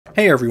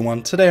Hey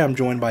everyone, today I'm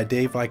joined by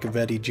Dave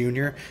Iacovetti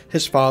Jr.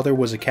 His father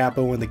was a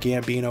capo in the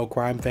Gambino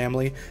crime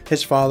family.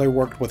 His father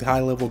worked with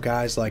high-level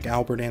guys like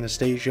Albert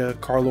Anastasia,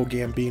 Carlo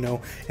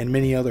Gambino, and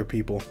many other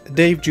people.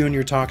 Dave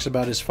Jr. talks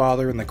about his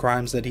father and the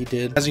crimes that he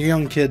did. As a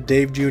young kid,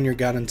 Dave Jr.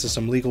 got into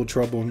some legal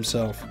trouble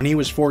himself. When he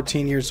was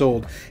 14 years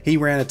old, he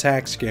ran a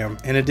tax scam,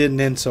 and it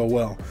didn't end so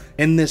well.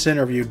 In this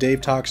interview,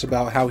 Dave talks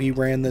about how he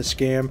ran this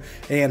scam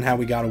and how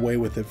he got away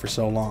with it for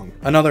so long.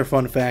 Another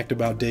fun fact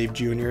about Dave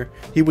Jr.,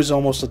 he was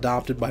almost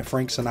adopted by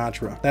Frank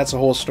Sinatra. That's a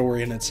whole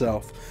story in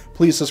itself.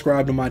 Please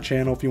subscribe to my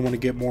channel if you want to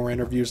get more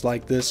interviews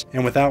like this.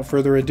 And without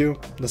further ado,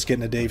 let's get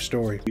into Dave's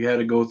story. You had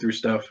to go through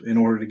stuff in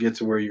order to get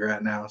to where you're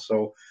at now.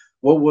 So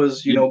what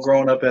was,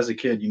 growing up as a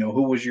kid,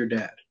 who was your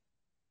dad?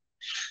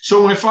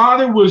 So my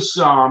father was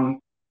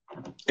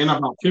in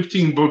about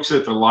 15 books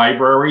at the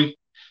library,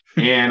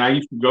 and I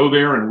used to go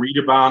there and read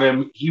about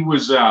him. He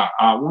was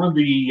one of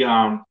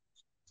the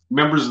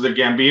members of the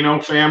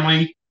Gambino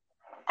family,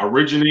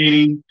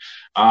 originating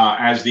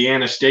as the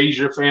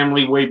Anastasia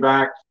family way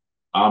back.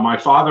 My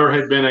father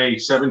had been a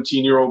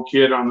 17-year-old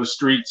kid on the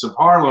streets of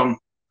Harlem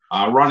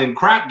running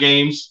crap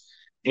games,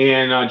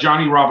 and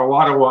Johnny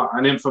Ravalato,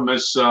 an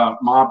infamous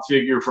mob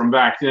figure from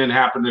back then,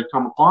 happened to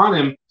come upon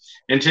him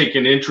and take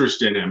an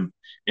interest in him.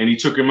 And he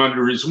took him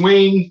under his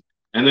wing,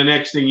 and the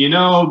next thing you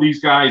know,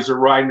 these guys are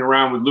riding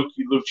around with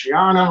Lucky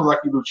Luciano,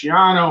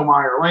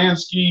 Meyer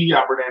Lansky,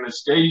 Albert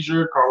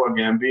Anastasia, Carlo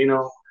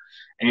Gambino,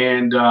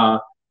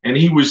 and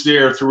he was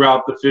there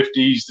throughout the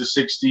 50s, the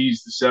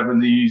 60s, the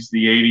 70s,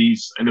 the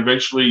 80s, and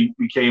eventually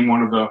became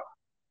one of the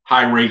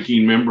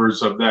high-ranking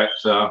members of that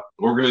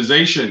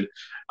organization.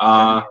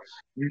 And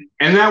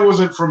that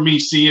wasn't from me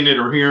seeing it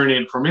or hearing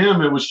it from him.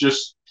 It was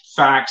just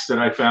facts that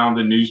I found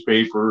in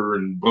newspaper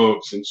and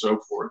books and so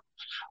forth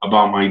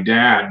about my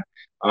dad.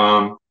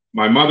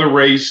 My mother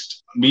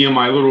raised me and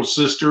my little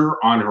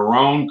sister on her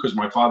own because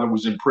my father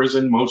was in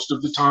prison most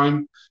of the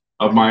time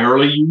of my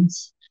early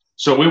youth.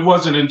 So it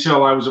wasn't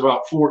until I was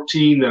about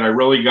 14 that I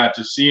really got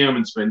to see him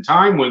and spend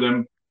time with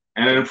him.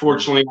 And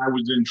unfortunately, I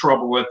was in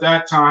trouble at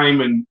that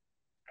time, and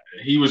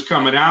he was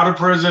coming out of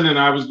prison and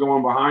I was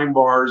going behind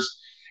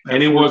bars.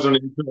 And it wasn't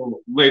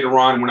until later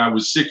on when I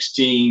was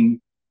 16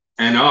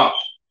 and up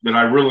that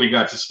I really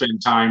got to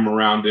spend time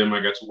around him. I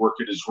got to work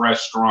at his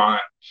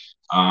restaurant.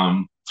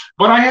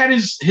 But I had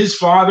his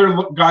father,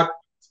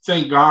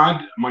 thank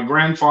God, my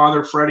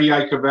grandfather, Freddie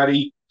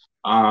Iacovetti,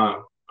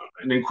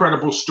 an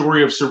incredible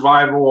story of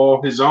survival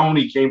all his own.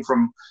 He came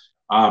from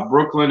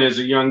Brooklyn as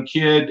a young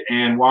kid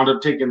and wound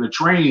up taking the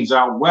trains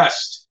out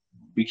west.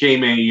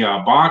 Became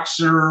a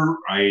boxer,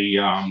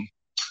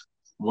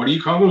 what do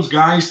you call those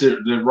guys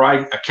that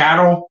ride a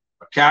cattle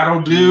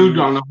dude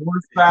on the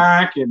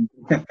horseback? And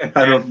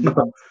I don't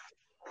know.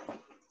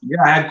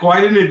 Yeah, I had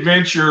quite an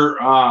adventure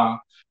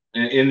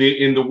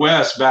in the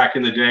West back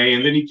in the day.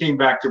 And then he came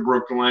back to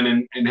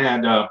Brooklyn and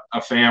had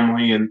a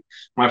family. And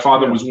my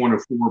father was one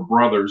of 4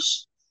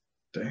 brothers.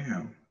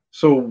 Damn.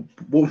 So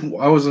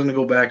I was going to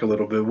go back a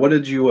little bit. What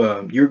did you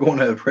were going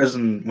to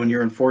prison when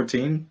you're in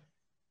 14?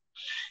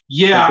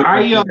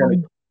 Yeah,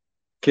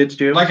 kids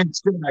do. Like I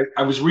said,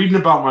 I was reading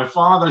about my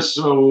father.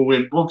 So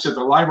in books at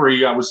the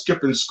library, I was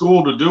skipping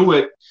school to do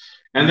it.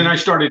 And then I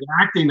started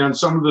acting on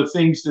some of the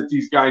things that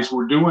these guys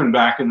were doing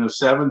back in the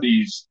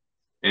 70s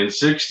and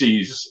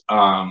 60s.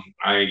 I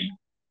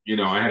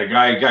had a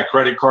guy who got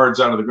credit cards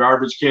out of the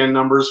garbage can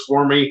numbers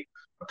for me.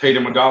 I paid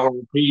him $1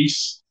 a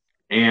piece.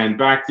 And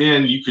back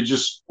then, you could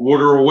just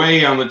order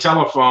away on the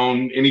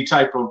telephone any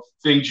type of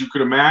things you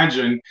could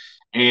imagine.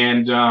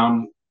 And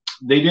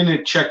they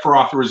didn't check for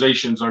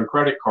authorizations on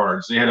credit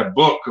cards. They had a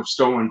book of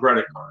stolen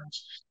credit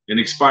cards and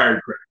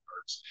expired credit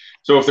cards.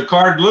 So if the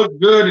card looked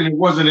good and it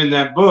wasn't in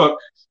that book,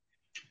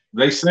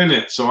 they sent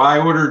it. So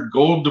I ordered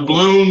gold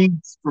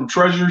doubloons from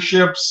treasure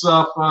ships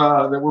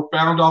that were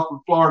found off the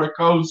Florida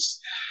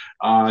coast,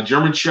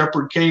 German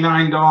Shepherd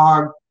canine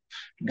dog,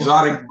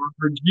 exotic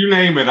birds, you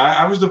name it.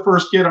 I was the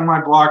first kid on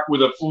my block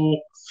with a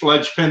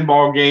full-fledged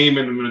pinball game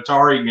and an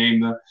Atari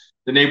game.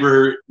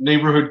 The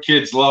neighborhood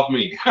kids love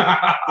me.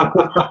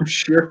 I'm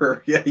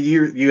sure. Yeah,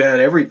 you had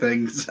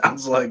everything.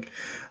 Sounds like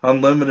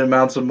unlimited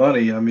amounts of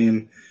money. I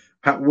mean,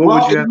 what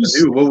would you have to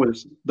do? What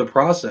was the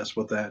process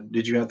with that?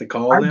 Did you have to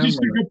call them?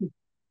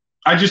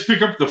 I just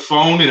pick up the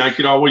phone, and I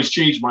could always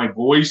change my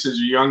voice as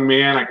a young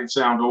man. I could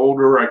sound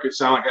older. I could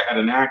sound like I had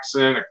an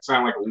accent. I could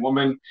sound like a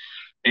woman.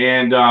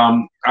 And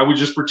I would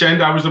just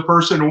pretend I was the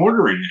person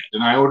ordering it.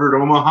 And I ordered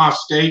Omaha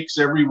steaks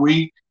every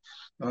week.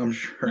 I'm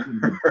sure.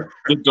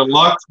 The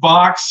deluxe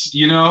box,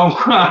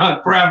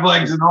 crab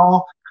legs and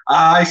all.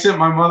 I sent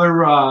my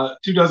mother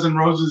 2 dozen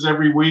roses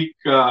every week.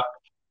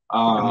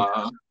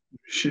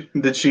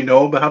 Did she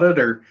know about it,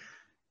 or?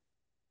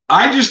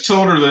 I just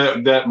told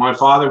her that my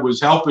father was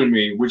helping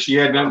me, which he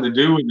had nothing to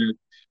do with it,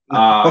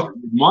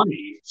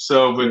 money.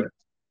 So, but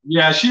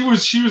yeah, she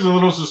was a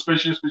little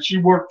suspicious, but she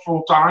worked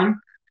full time.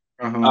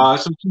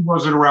 So she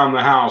wasn't around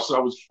the house.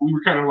 We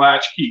were kind of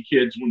latchkey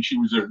kids when she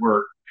was at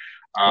work.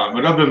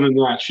 But other than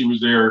that, she was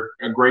there,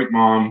 a great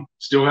mom.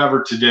 Still have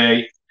her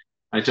today.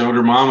 I told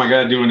her, Mom, I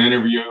got to do an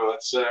interview.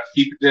 Let's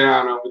keep it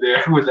down over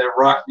there with that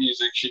rock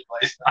music she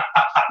plays.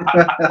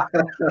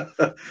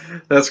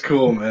 That's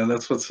cool, man.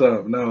 That's what's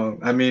up. No,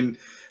 I mean,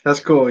 that's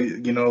cool.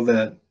 You know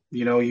that,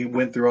 you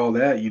went through all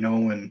that,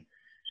 and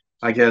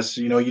I guess,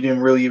 you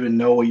didn't really even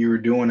know what you were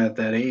doing at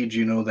that age,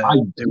 I,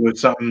 that it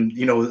was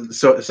something,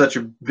 so such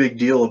a big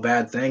deal, a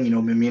bad thing,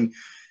 I mean,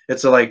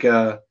 it's like,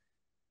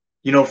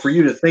 for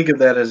you to think of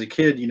that as a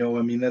kid,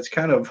 I mean, that's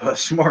kind of a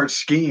smart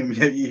scheme.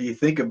 You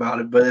think about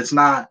it, but it's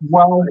not.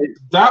 well,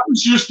 that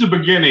was just the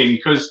beginning,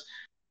 because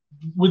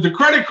with the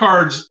credit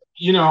cards,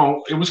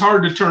 it was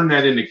hard to turn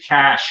that into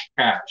cash.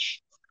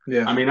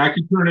 Yeah. I mean, I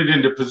could turn it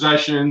into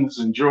possessions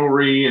and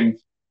jewelry and,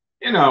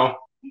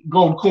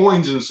 gold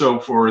coins and so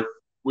forth,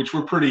 which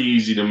were pretty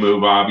easy to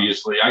move,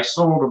 obviously. I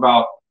sold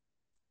about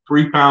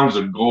 3 pounds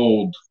of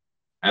gold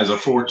as a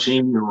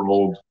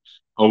 14-year-old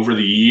over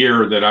the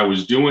year that I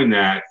was doing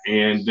that.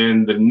 And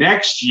then the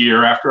next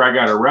year after I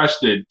got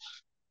arrested,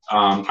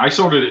 I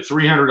sold it at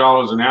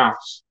 $300 an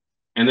ounce.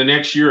 And the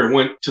next year it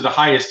went to the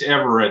highest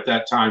ever at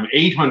that time,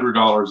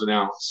 $800 an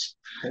ounce.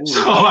 Ooh.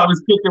 So I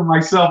was kicking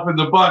myself in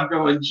the butt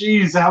going,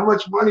 geez, how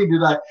much money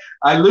did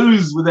I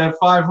lose with that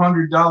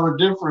 $500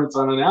 difference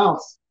on an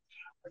ounce?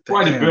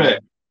 Quite a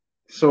bit.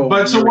 So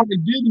what I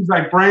did is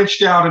I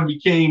branched out and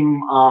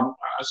became, I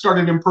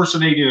started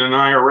impersonating an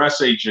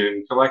IRS agent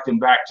and collecting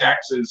back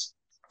taxes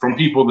from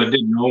people that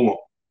didn't know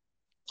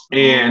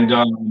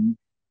them.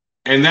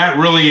 And that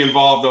really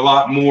involved a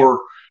lot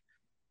more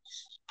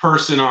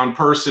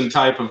person-on-person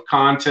type of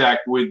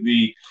contact with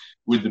the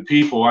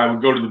people. I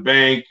would go to the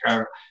bank,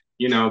 I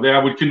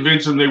would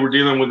convince them they were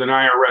dealing with an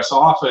IRS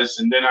office,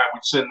 and then I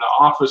would send the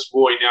office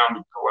boy down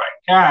to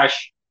collect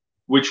cash,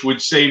 which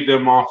would save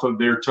them off of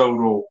their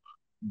total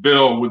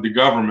bill with the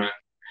government.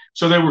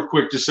 So they were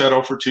quick to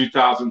settle for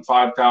 $2,000,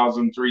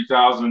 $5,000,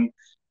 $3,000.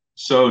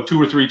 So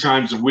 2 or 3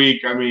 times a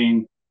week. I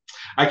mean,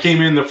 I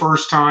came in the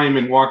first time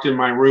and walked in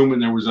my room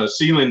and there was a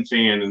ceiling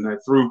fan, and I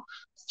threw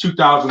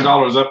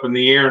 $2,000 up in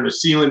the air and the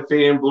ceiling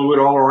fan blew it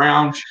all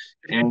around.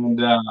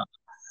 And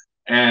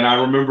I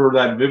remember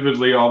that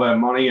vividly, all that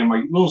money. And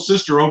my little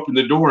sister opened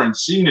the door and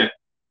seen it.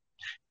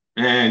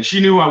 And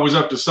she knew I was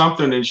up to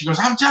something. And she goes,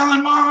 I'm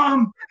telling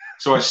Mom.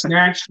 So I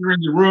snatched her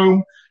in the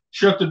room,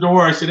 shut the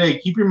door. I said, hey,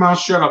 keep your mouth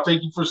shut. I'll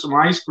take you for some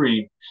ice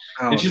cream.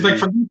 And she's like,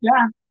 forget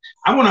that.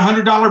 I want a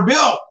 $100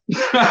 bill.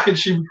 And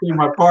she became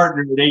my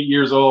partner at 8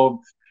 years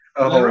old.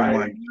 Oh,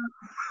 right.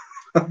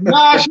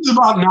 Nah, she's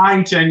about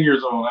 9, 10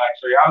 years old,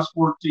 actually. I was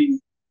 14,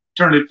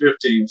 turning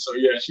 15. So,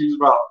 yeah, she was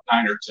about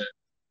 9 or 10.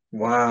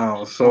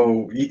 Wow.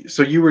 So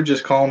you were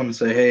just calling them and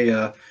say,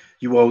 hey,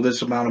 you owe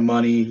this amount of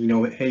money.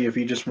 Hey, if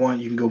you just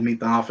want, you can go meet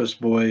the office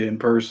boy in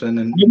person.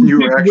 And you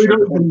were actually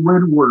widows and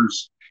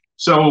widowers.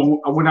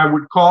 So when I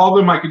would call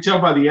them, I could tell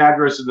by the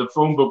address of the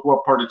phone book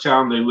what part of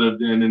town they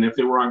lived in. And if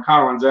they were on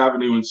Collins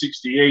Avenue in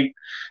 68,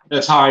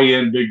 that's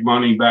high-end, big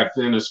money back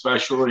then,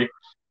 especially.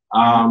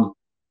 A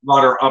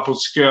lot of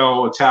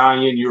upper-scale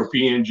Italian,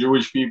 European,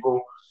 Jewish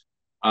people,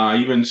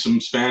 even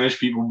some Spanish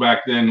people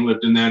back then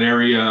lived in that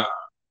area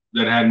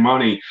that had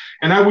money.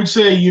 And I would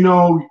say,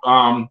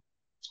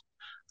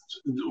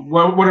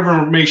 whatever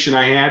information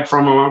I had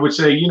from them, I would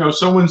say,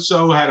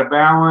 so-and-so had a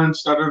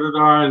balance,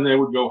 da-da-da-da, and they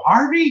would go,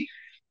 Harvey?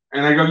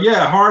 And I go,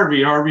 yeah, Harvey,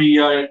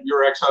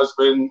 your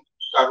ex-husband,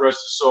 God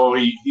rest his soul,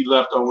 he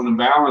left owing a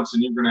balance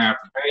and you're going to have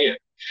to pay it.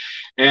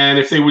 And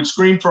if they would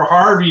scream for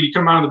Harvey to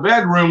come out of the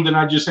bedroom, then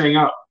I'd just hang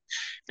up.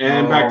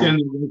 And back then,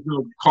 there was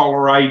no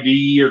caller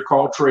ID or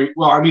call trace.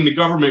 Well, I mean, the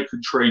government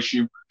could trace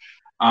you.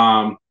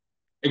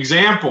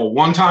 Example,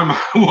 one time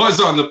I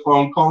was on the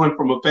phone calling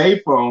from a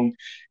payphone,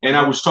 and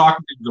I was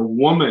talking to the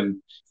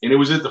woman, and it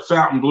was at the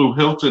Fontainebleau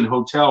Hilton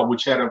Hotel,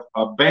 which had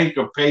a bank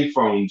of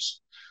payphones.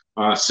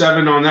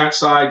 7 on that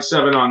side,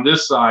 7 on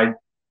this side.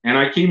 And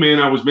I came in,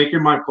 I was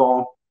making my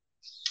call.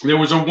 There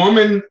was a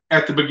woman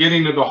at the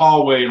beginning of the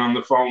hallway and on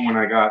the phone when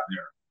I got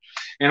there.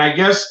 And I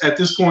guess at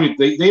this point,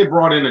 they had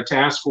brought in a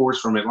task force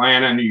from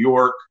Atlanta, New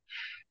York,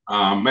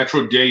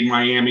 Metro-Dade,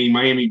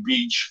 Miami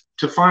Beach,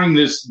 to find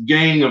this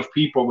gang of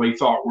people they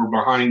thought were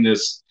behind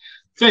this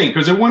thing.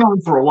 Because it went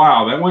on for a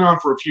while. That went on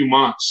for a few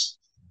months.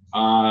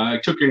 I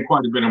took in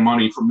quite a bit of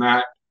money from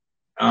that.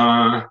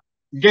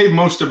 Gave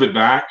most of it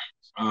back.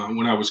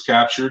 When I was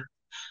captured.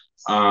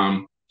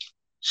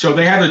 So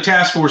they had a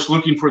task force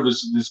looking for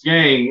this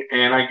gang,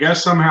 and I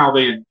guess somehow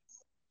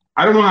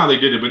I don't know how they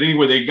did it, but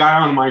anyway, they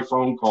got on my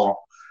phone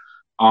call.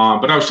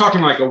 But I was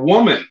talking like a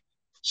woman.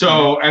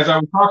 So as I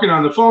was talking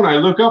on the phone, I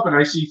look up and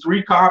I see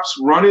 3 cops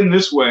running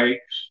this way,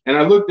 and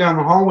I look down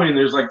the hallway and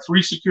there's like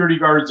 3 security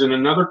guards and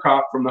another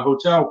cop from the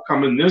hotel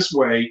coming this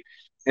way,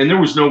 and there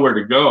was nowhere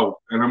to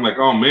go. And I'm like,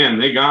 oh man,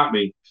 they got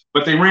me.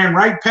 But they ran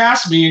right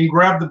past me and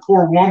grabbed the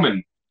poor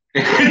woman.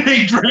 And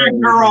they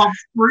dragged her off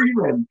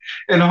screaming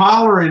and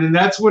hollering. And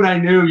that's when I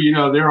knew,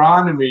 they're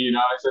on to me.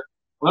 I said,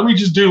 let me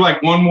just do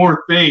like one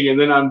more thing and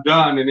then I'm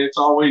done. And it's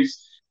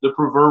always the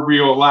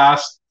proverbial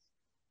last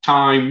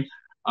time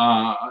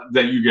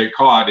that you get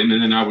caught. And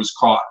then I was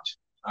caught.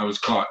 I was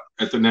caught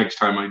at the next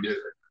time I did it.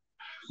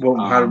 Well,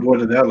 what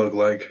did that look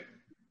like?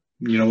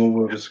 You know,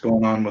 what was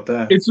going on with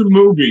that? It's a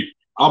movie.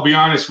 I'll be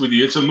honest with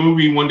you. It's a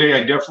movie. One day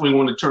I definitely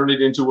want to turn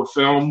it into a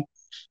film.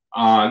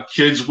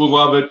 Kids will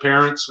love it.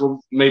 Parents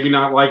will maybe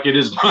not like it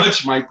as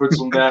much. Might put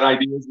some bad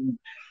ideas in.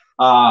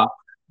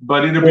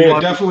 But it'll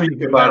be definitely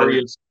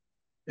hilarious.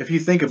 If you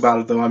think about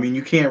it, though, I mean,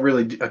 you can't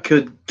really. A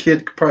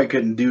kid probably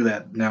couldn't do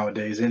that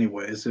nowadays,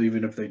 anyways. So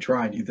even if they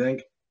tried, you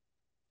think?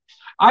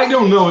 I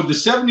don't know. In the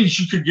 70s,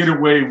 you could get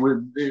away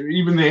with,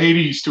 even the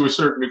 80s to a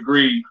certain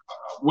degree,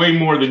 way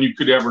more than you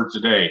could ever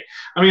today.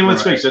 I mean,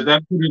 let's face it,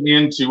 that put an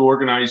end to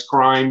organized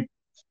crime.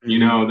 You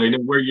know, they know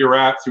where you're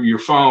at through your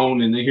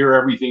phone, and they hear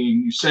everything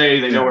you say.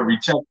 They know every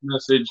text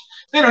message.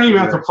 They don't even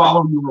have to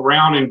follow you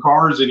around in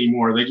cars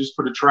anymore. They just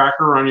put a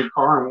tracker on your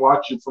car and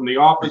watch you from the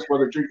office while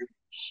they're drinking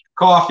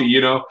coffee,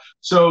 you know.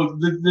 So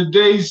the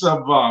days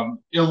of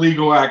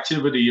illegal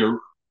activity are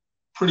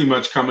pretty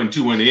much coming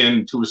to an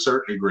end to a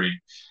certain degree.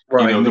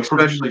 Right, you know,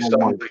 especially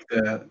stuff like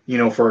that. You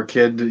know, for a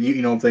kid,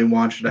 you know, if they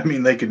watch it, I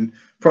mean, they can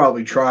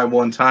probably try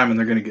one time and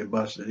they're going to get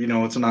busted. You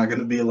know, it's not going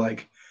to be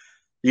like,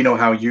 you know,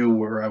 how you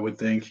were, I would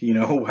think, you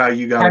know, how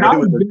you got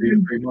away with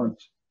it 3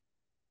 months.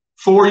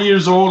 4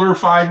 years older,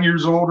 5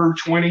 years older,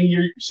 20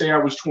 years, say I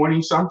was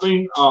 20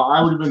 something,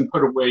 I would have been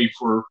put away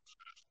for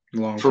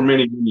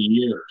many, many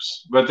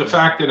years. But the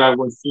fact that I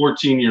was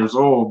 14 years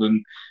old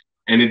and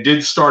it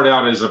did start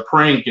out as a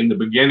prank in the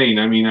beginning.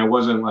 I mean, I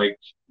wasn't like,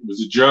 it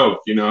was a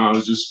joke, you know, I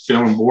was just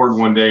feeling bored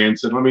one day and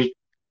said, let me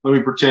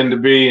pretend to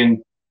be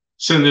and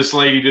send this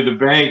lady to the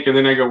bank. And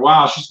then I go,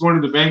 wow, she's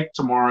going to the bank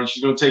tomorrow and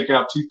she's going to take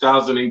out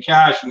 $2,000 in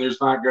cash and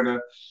there's not going to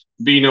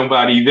be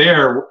nobody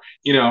there.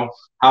 You know,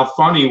 how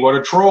funny, what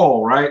a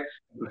troll, right?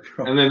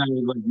 And then I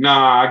was like,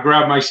 nah, I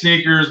grabbed my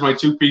sneakers, my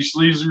 2-piece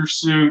leisure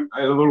suit,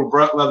 I had a little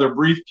leather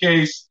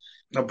briefcase.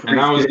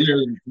 And I was there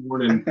this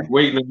morning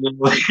waiting on the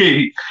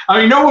lady. I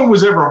mean, no one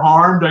was ever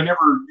harmed. I never,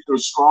 you know,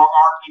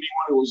 strong-armed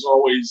anyone. It was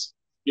always,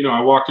 you know,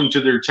 I walked them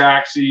to their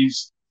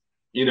taxis.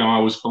 You know, I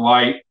was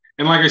polite.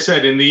 And like I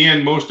said, in the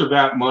end, most of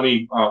that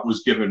money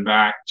was given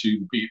back to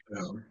the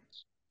people.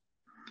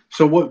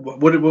 So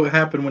what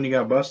happened when you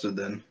got busted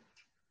then?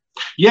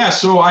 Yeah,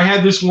 so I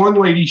had this one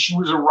lady. She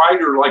was a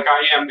writer like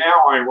I am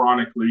now,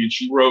 ironically, and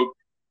she wrote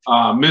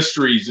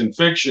mysteries and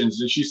fictions.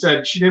 And she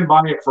said she didn't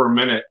buy it for a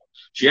minute.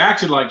 She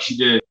acted like she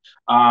did,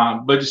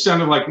 but it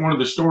sounded like one of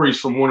the stories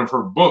from one of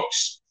her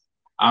books.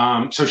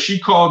 So she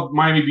called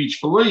Miami Beach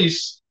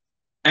Police,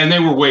 and they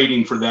were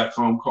waiting for that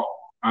phone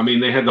call. I mean,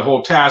 they had the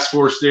whole task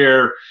force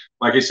there.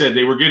 Like I said,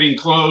 they were getting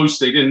close.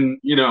 They didn't,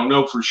 you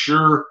know for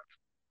sure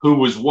who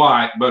was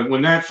what. But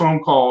when that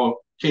phone call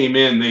came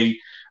in, they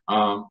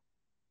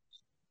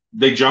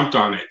jumped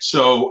on it.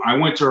 So I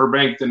went to her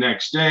bank the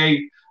next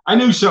day. I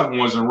knew something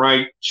wasn't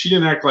right. She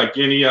didn't act like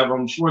any of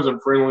them. She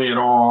wasn't friendly at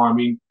all. I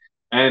mean,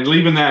 and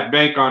leaving that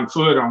bank on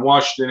foot on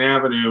Washington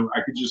Avenue, I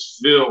could just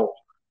feel,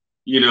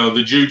 you know,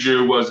 the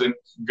juju wasn't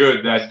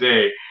good that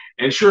day.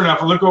 And sure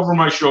enough, I look over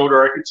my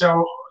shoulder. I could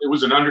tell it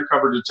was an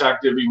undercover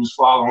detective. He was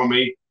following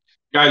me.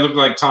 Guy looked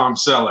like Tom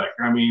Selleck.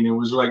 I mean, it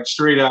was like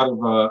straight out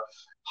of a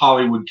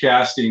Hollywood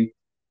casting.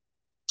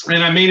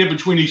 And I made it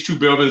between these two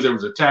buildings. There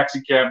was a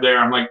taxi cab there.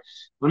 I'm like,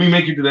 let me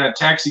make it to that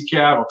taxi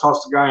cab. I'll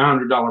toss the guy a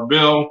 $100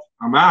 bill.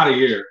 I'm out of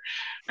here.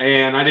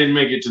 And I didn't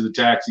make it to the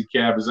taxi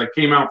cab. As I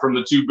came out from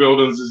the two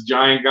buildings, this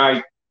giant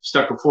guy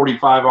stuck a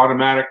 .45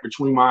 automatic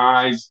between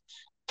my eyes,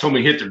 told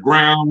me hit the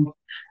ground.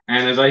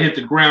 And as I hit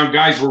the ground,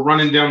 guys were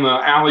running down the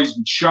alleys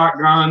with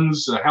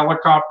shotguns. A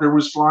helicopter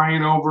was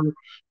flying over,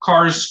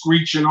 cars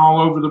screeching all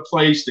over the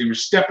place. They were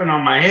stepping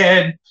on my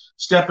head,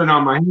 stepping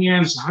on my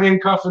hands,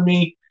 handcuffing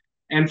me.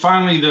 And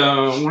finally,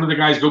 one of the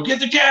guys go, get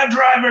the cab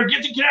driver,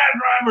 get the cab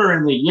driver.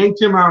 And they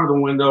yanked him out of the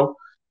window.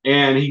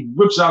 And he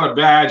whips out a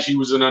badge. He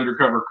was an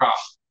undercover cop.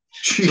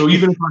 So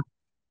even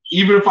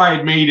if I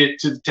had made it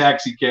to the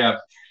taxi cab,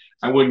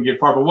 I wouldn't get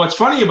far. But what's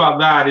funny about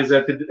that is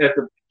at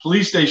the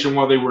police station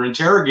while they were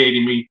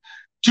interrogating me,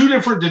 2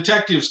 different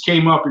detectives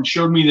came up and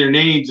showed me their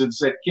names and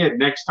said, kid,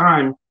 next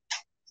time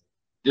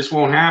this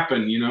won't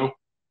happen, you know.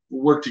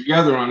 We'll work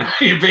together on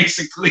it,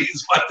 basically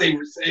is what they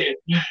were saying.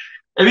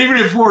 And even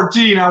at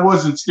 14, I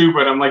wasn't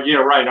stupid. I'm like, yeah,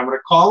 right. I'm going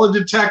to call a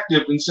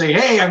detective and say,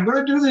 hey, I'm going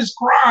to do this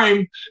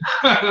crime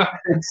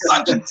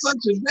such and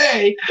such a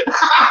day.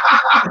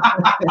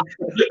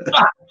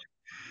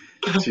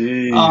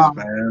 Jeez,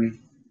 man.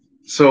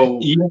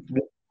 So,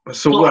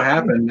 what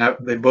happened?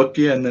 They booked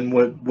you, and then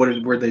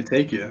where'd they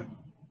take you?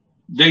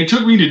 They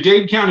took me to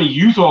Dade County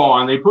Youth Hall,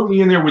 and they put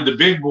me in there with the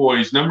big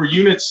boys,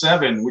 Unit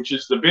 7, which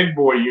is the big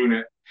boy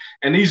unit.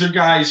 And these are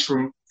guys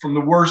from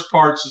the worst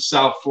parts of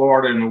South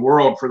Florida and the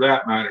world, for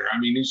that matter. I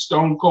mean, these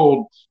stone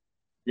cold,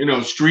 you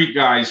know, street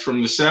guys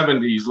from the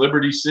 70s,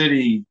 Liberty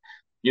City,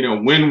 you know,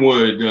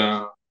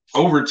 Wynwood,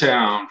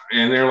 Overtown.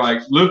 And they're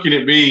like looking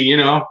at me, you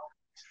know,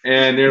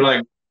 and they're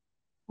like,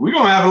 we're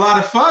going to have a lot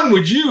of fun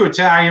with you,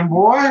 Italian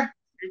boy.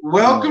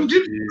 Welcome to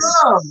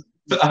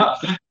the club.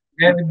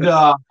 And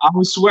I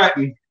was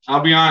sweating.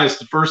 I'll be honest.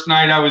 The first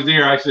night I was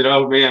there, I said,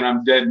 oh, man,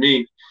 I'm dead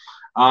meat.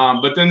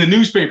 But then the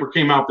newspaper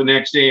came out the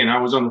next day, and I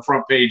was on the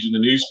front page of the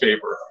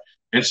newspaper.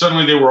 And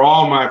suddenly they were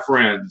all my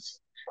friends.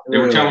 They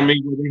were telling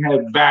me they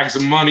had bags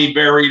of money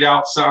buried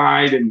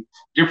outside and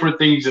different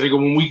things. And they go,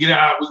 when we get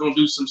out, we're going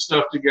to do some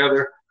stuff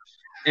together.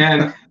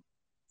 And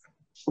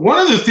one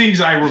of the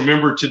things I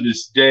remember to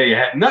this day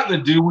had nothing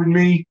to do with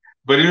me,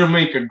 but it'll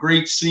make a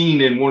great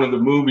scene in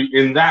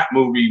that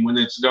movie when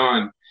it's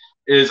done,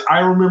 is I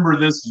remember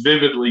this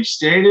vividly,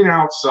 standing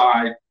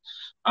outside.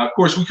 Of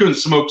course, we couldn't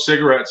smoke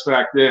cigarettes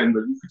back then,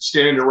 but you could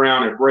stand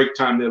around at break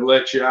time. They'd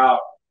let you out.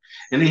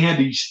 And they had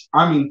these,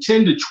 10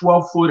 to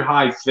 12 foot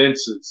high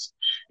fences.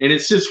 And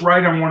it sits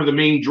right on one of the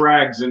main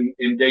drags in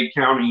Dade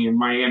County in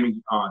Miami,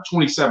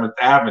 27th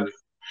Avenue.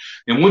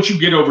 And once you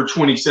get over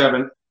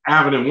 27th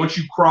Avenue, once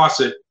you cross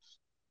it,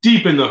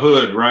 deep in the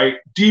hood, right?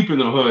 Deep in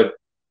the hood.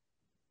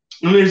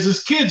 And there's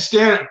this kid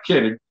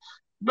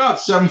about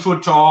 7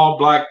 foot tall,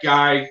 black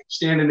guy,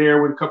 standing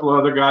there with a couple of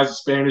other guys, a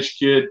Spanish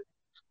kid,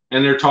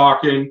 and they're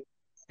talking.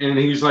 And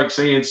he's like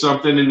saying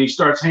something, and he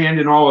starts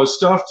handing all his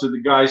stuff to the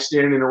guy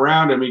standing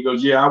around him. He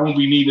goes, yeah, I won't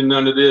be needing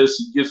none of this.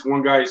 He gives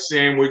one guy a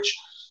sandwich,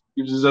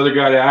 gives his other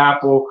guy an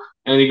apple.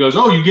 And he goes,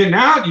 oh, you getting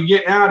out? You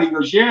getting out? He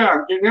goes, yeah,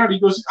 I'm getting out. He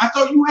goes, I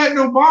thought you had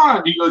no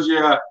bond. He goes,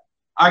 yeah,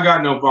 I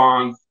got no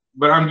bond,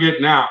 but I'm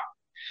getting out.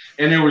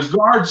 And there was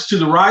guards to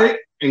the right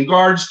and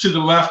guards to the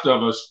left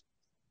of us.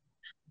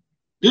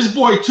 This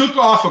boy took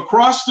off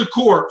across the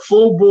court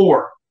full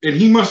bore, and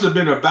he must have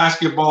been a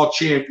basketball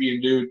champion,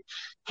 dude.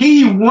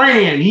 He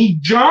ran, he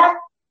jumped,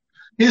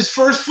 his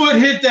first foot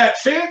hit that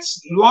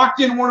fence,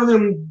 locked in one of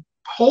them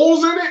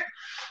holes in it.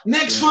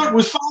 Next foot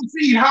was 5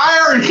 feet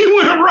higher, and he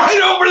went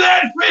right over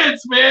that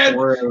fence, man.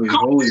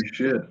 Holy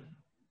shit.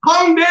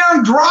 Hung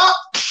down,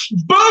 dropped,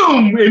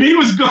 boom, and he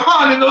was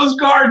gone. And those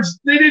guards,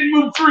 they didn't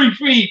move 3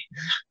 feet.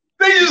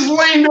 They just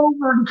leaned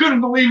over and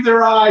couldn't believe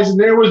their eyes. And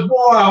there was,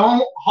 boy,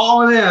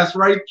 hauling ass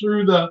right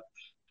through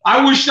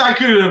I wish I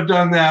could have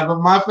done that, but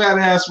my fat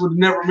ass would have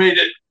never made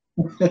it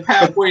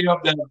halfway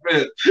up that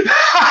fence.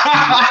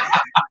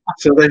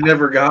 So they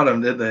never got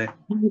him, did they?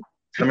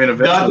 I mean,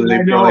 eventually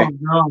they probably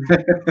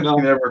no.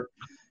 never.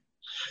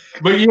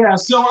 But yeah,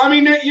 so I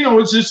mean,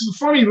 it's just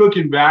funny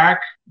looking back.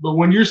 But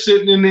when you're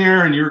sitting in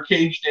there and you're a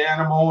caged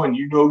animal and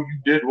you know you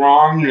did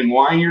wrong and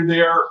why you're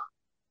there,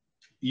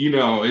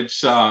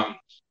 it's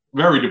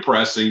very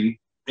depressing.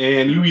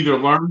 And you either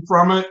learn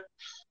from it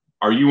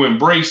or you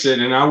embrace it.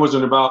 And I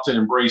wasn't about to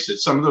embrace it.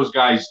 Some of those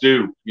guys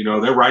do.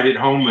 They're right at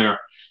home there.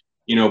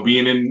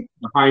 Being in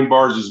behind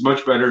bars is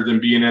much better than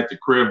being at the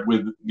crib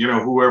with,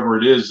 whoever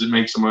it is that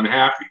makes them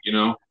unhappy,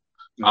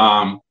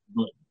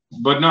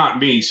 but not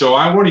me. So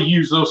I want to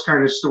use those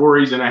kind of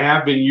stories, and I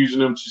have been using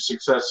them to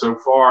success so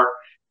far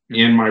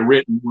in my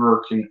written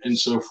work and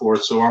so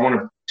forth. So I want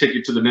to take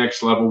it to the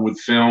next level with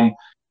film.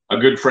 A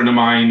good friend of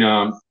mine,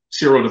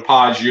 Ciro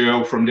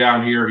DiPaggio from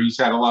down here, he's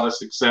had a lot of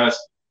success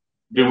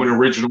doing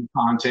original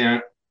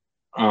content.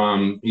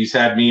 He's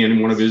had me in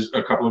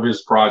a couple of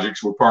his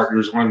projects. We're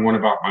partners on one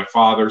about my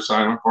father,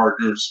 Silent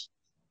Partners.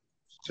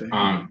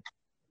 How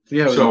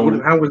was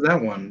that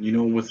one?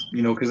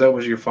 Because that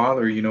was your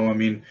father. I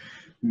mean,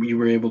 you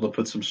were able to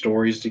put some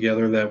stories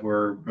together that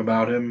were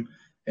about him,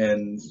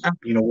 and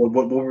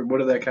what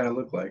did that kind of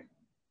look like?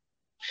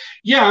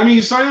 Yeah, I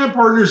mean, Silent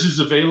Partners is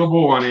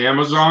available on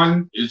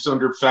Amazon. It's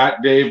under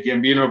Fat Dave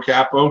Gambino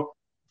Capo,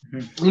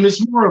 and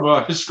it's more of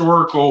a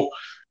historical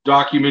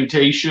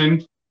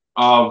documentation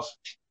of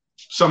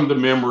some of the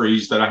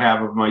memories that I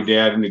have of my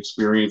dad and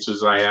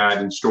experiences I had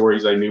and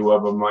stories I knew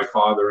of my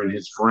father and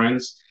his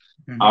friends.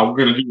 We're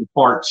going to do a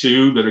part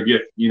 2 that'll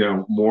get,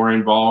 more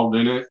involved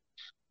in it.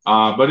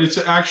 But it's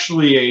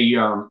actually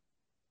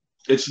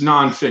it's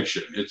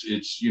nonfiction.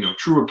 It's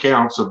true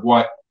accounts of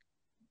what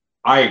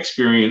I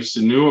experienced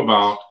and knew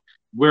about.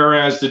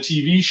 Whereas the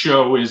TV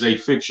show is a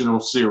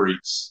fictional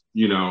series.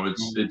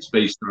 It's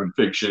based on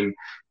fiction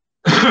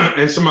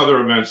and some other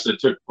events that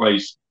took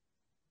place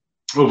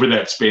over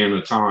that span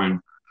of time.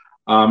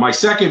 My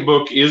second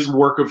book is a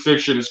work of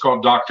fiction. It's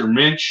called Dr.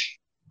 Minch.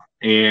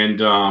 And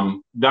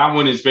that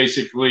one is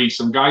basically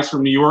some guys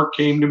from New York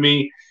came to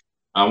me.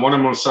 One of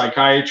them was a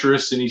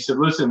psychiatrist, and he said,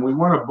 listen, we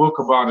want a book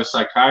about a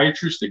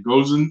psychiatrist that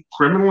goes in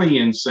criminally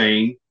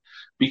insane,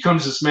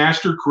 becomes this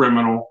master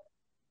criminal,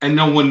 and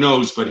no one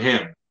knows but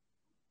him.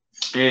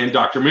 And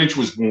Dr. Minch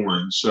was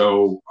born.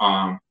 So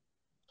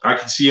I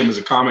could see him as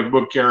a comic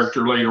book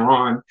character later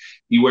on.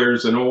 He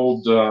wears an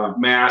old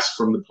mask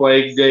from the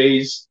plague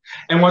days.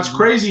 And what's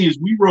crazy is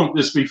we wrote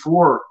this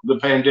before the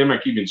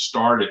pandemic even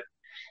started.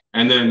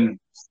 And then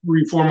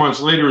 3-4 months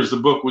later, as the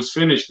book was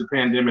finished, the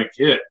pandemic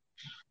hit.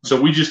 So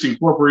we just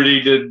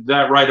incorporated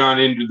that right on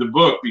into the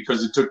book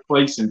because it took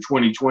place in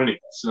 2020.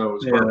 So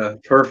it was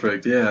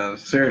perfect. Yeah,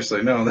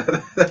 seriously. No,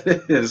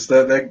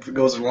 that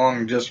goes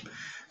along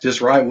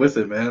just right with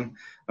it, man.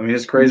 I mean,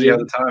 it's crazy how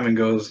the timing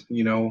goes,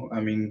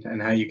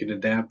 and how you can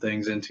adapt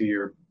things into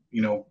your,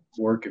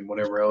 work and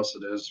whatever else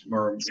it is.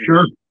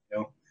 Sure.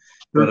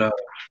 But,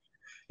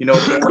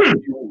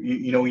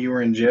 you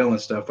were in jail and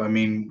stuff. I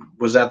mean,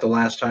 was that the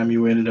last time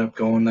you ended up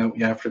going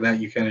after that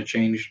you kind of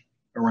changed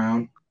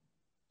around?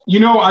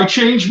 I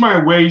changed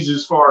my ways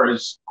as far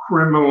as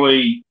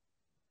criminally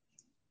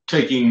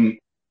taking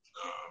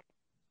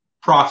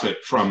profit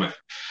from it.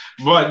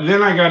 But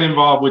then I got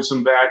involved with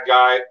some bad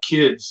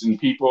kids and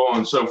people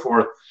and so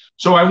forth.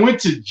 So I went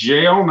to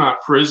jail,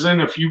 not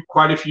prison,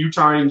 quite a few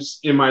times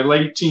in my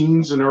late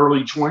teens and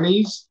early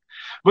 20s.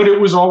 But it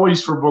was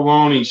always for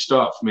baloney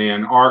stuff,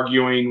 man.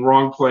 Arguing,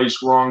 wrong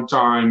place, wrong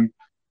time.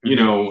 You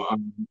know,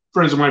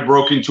 friends of mine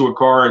broke into a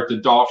car at the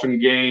Dolphin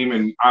game,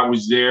 and I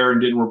was there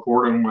and didn't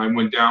report them. I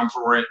went down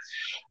for it.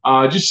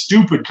 Just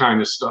stupid kind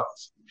of stuff.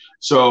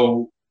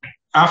 So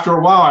after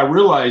a while, I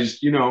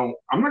realized, you know,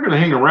 I'm not going to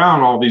hang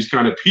around all these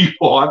kind of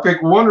people. I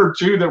picked one or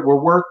two that were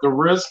worth the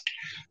risk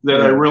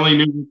that I really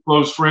knew were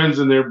close friends,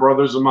 and they're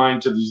brothers of mine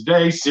to this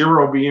day,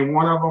 Ciro being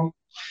one of them.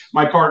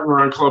 My partner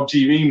on Club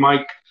TV,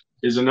 Mike,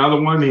 is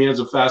another one. He has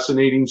a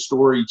fascinating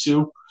story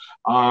too.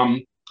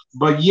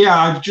 But yeah,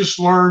 I've just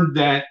learned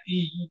that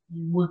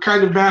we're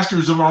kind of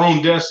masters of our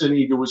own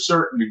destiny to a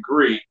certain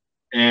degree.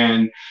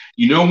 And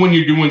you know when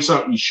you're doing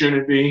something you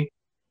shouldn't be.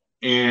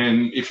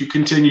 And if you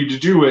continue to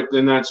do it,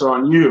 then that's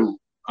on you.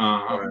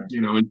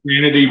 You know,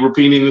 insanity,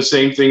 repeating the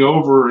same thing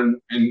over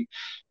and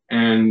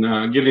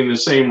getting the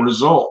same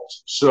result.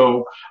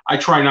 So I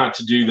try not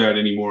to do that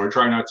anymore. I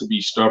try not to be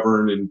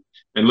stubborn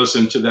and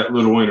listen to that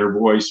little inner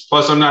voice.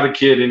 Plus, I'm not a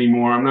kid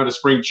anymore. I'm not a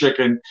spring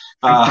chicken.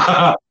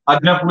 I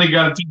definitely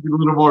got to take it a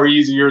little more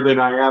easier than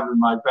I have in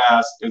my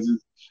past, because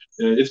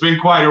it's been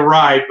quite a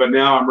ride, but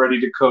now I'm ready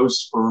to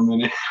coast for a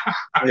minute.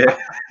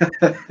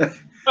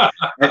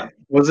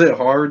 Was it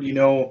hard, you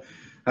know?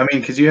 I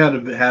mean, because you had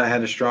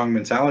a strong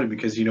mentality,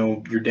 because, you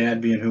know, your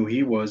dad being who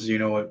he was, you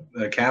know,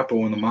 a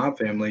Capo in the mob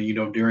family, you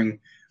know,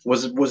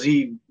 was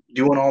he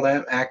doing all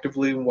that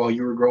actively while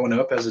you were growing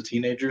up as a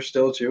teenager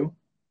still too?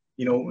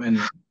 You know, and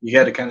you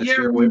had to kind of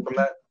steer away from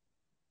that?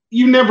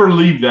 You never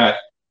leave that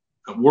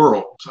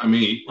world. I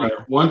mean,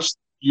 once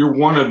you're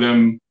one of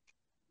them,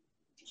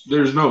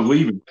 there's no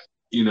leaving it,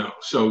 you know,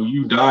 so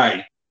you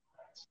die.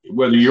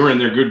 Whether you're in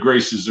their good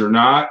graces or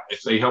not,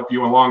 if they help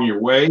you along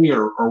your way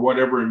or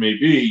whatever it may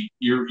be,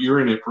 you're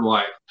in it for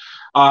life.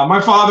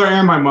 My father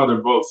and my mother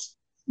both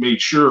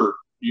made sure,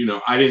 you know,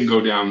 I didn't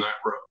go down that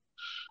road.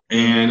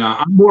 And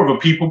I'm more of a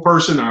people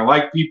person. I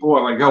like people.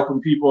 I like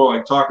helping people. I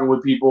like talking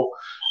with people.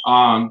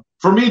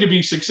 For me to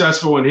be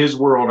successful in his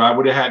world, I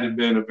would have had to have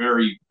been a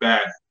very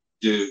bad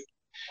dude.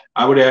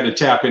 I would have had to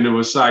tap into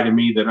a side of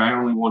me that I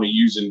only want to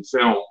use in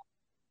film,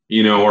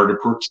 you know, or to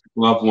protect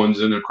loved ones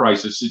in a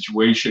crisis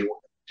situation.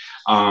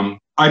 I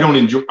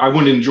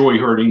wouldn't enjoy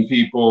hurting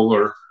people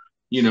or,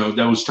 you know,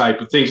 those type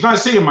of things. Not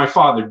saying my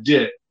father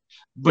did,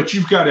 but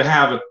you've got to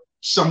have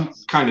some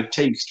kind of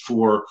taste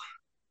for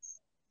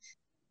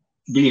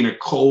being a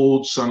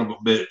cold son of a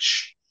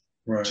bitch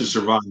to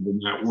survive in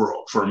that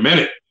world for a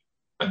minute,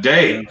 a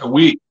day, a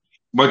week,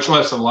 much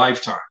less a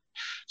lifetime.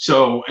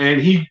 So,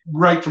 and he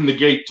right from the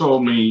gate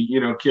told me, you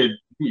know, kid,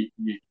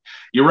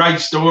 you write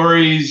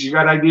stories, you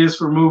got ideas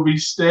for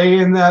movies, stay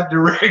in that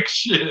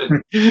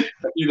direction,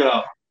 you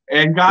know.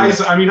 And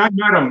guys, I mean, I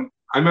met him.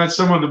 I met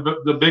some of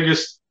the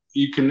biggest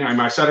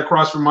I sat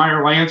across from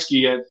Meyer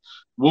Lansky at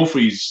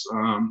Wolfie's.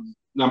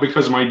 Not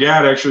because of my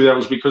dad, actually, that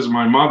was because of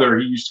my mother.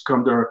 He used to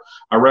come to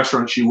a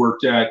restaurant she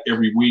worked at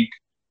every week,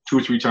 2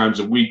 or 3 times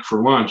a week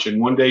for lunch.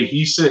 And one day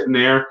he's sitting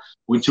there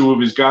with 2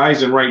 of his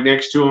guys, and right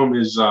next to him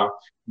is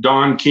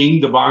Don King,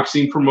 the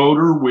boxing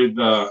promoter, with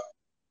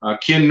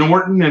Ken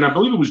Norton, and I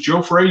believe it was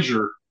Joe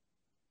Frazier.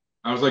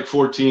 I was like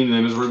 14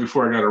 then. It was right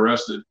before I got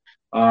arrested.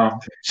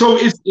 So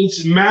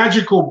it's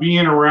magical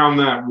being around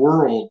that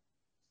world,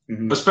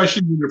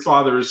 especially when your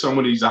father is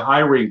someone, he's a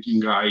high-ranking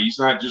guy. He's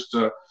not just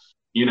a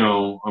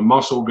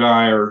muscle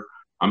guy or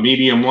a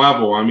medium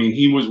level. I mean,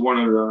 he was one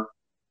of the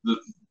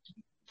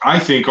I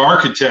think,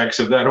 architects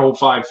of that whole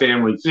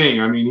 5-family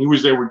thing. I mean, he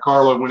was there with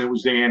Carlo when it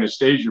was the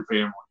Anastasia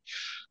family.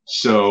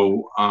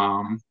 So,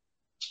 and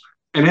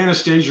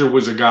Anastasia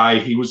was a guy,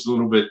 he was a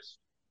little bit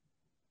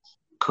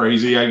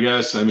crazy, I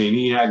guess. I mean,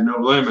 he had no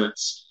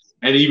limits.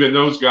 And even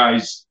those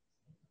guys,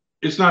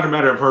 it's not a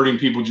matter of hurting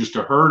people just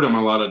to hurt them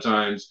a lot of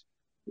times.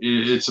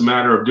 It's a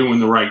matter of doing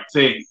the right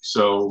thing.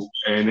 So,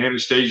 and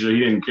Anastasia, he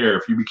didn't care.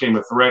 If you became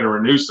a threat or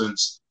a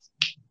nuisance,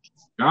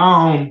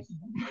 gone.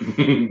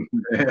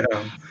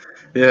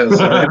 Yeah,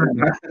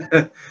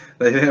 so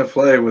they didn't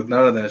play with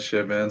none of that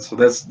shit, man. So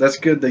that's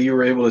good that you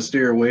were able to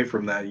steer away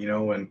from that, you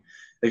know, and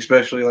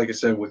especially, like I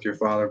said, with your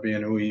father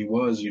being who he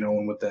was, you know,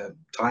 and with that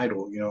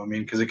title, you know, I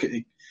mean, because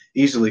it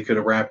easily could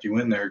have wrapped you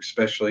in there,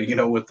 especially, you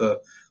know, with the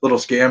little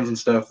scams and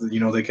stuff. You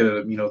know, they could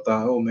have, you know,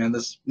 thought, oh man,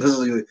 this is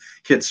a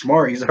kid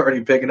smart. He's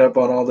already picking up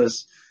on all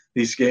these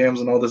scams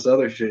and all this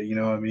other shit. You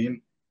know what I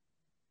mean?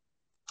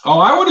 Oh,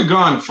 I would have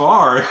gone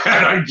far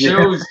had I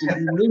chose to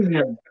be in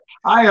there.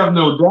 I have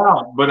no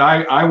doubt, but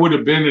I would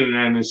have been an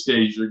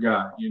Anastasia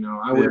guy. You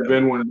know, I would have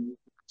been one of those.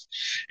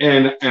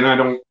 And I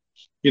don't,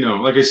 you know,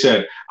 like I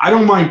said, I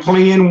don't mind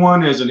playing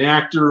one as an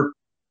actor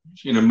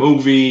in a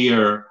movie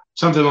or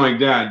something like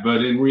that.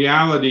 But in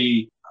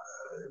reality,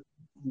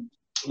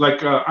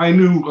 I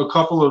knew a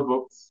couple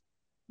of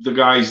the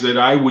guys that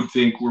I would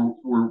think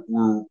were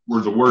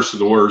the worst of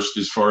the worst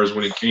as far as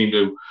when it came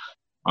to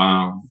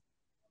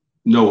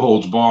no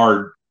holds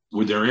barred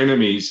with their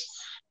enemies.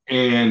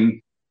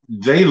 and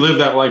they live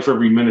that life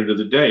every minute of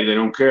the day. They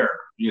don't care.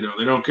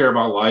 They don't care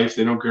about life.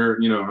 They don't care.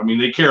 I mean,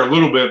 they care a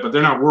little bit, but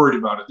they're not worried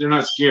about it. They're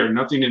not scared.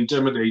 Nothing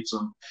intimidates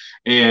them.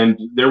 And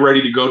they're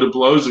ready to go to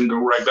blows and go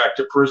right back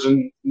to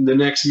prison the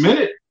next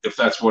minute if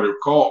that's what it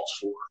calls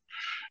for.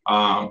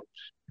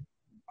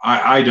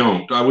 I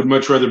don't. I would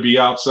much rather be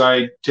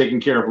outside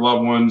taking care of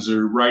loved ones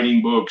or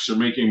writing books or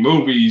making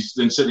movies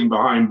than sitting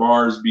behind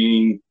bars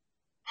being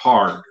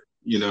hard.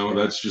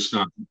 That's just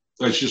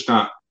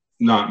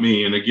not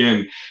me. And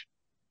again,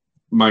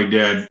 my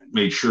dad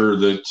made sure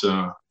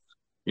that,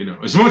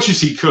 as much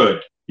as he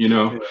could, you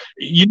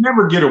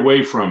never get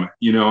away from it.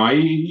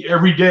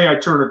 Every day I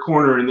turn a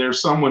corner and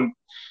there's someone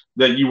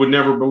that you would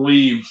never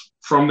believe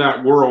from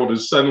that world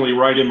is suddenly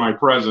right in my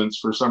presence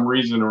for some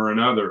reason or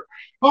another.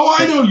 Oh,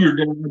 I know your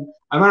dad.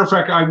 As a matter of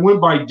fact, I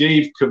went by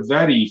Dave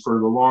Iacovetti for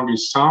the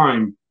longest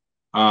time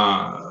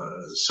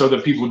so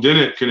that people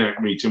didn't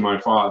connect me to my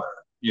father,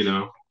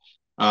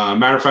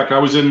 matter of fact, I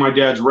was in my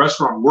dad's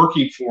restaurant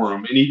working for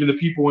him, and even the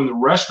people in the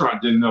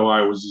restaurant didn't know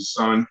I was his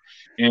son.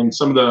 And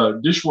some of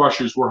the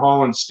dishwashers were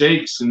hauling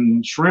steaks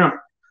and shrimp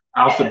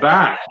out the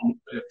back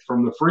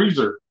from the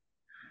freezer.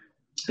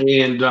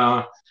 And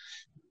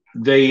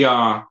they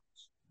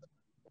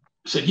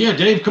said, yeah,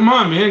 Dave, come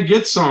on, man,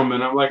 get some.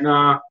 And I'm like,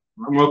 nah,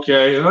 I'm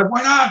okay. They're like,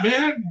 why not,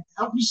 man?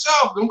 Help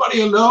yourself. Nobody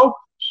will know.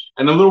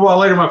 And a little while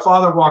later, my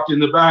father walked in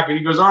the back, and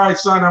he goes, all right,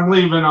 son, I'm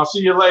leaving. I'll see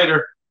you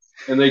later.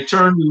 And they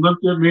turned and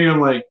looked at me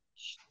and like,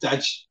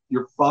 that's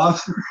your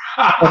father?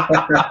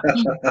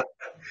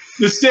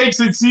 The steaks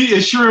and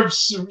shrimp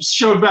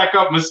showed back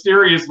up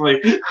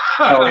mysteriously.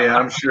 Oh, yeah,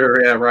 I'm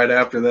sure. Yeah, right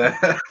after that.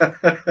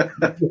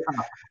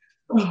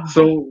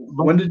 So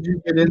when did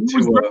you get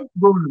into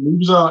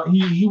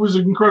he was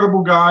an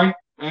incredible guy,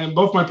 and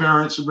both my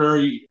parents are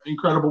very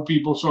incredible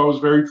people, so I was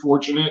very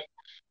fortunate.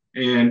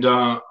 And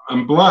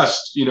I'm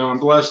blessed. I'm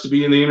blessed to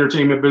be in the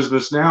entertainment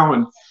business now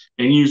and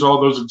use all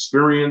those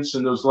experience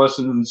and those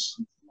lessons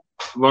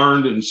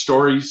learned and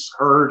stories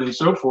heard and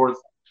so forth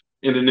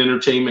in an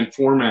entertainment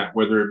format,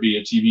 whether it be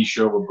a TV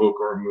show, a book,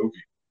 or a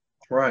movie.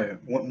 Right.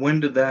 When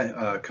did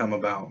that come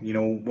about?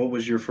 What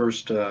was your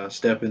first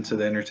step into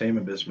the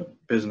entertainment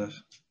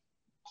business?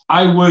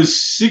 I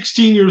was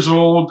 16 years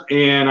old,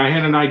 and I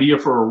had an idea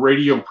for a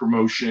radio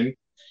promotion.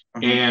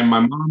 And my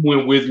mom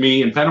went with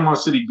me in Panama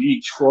City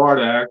Beach,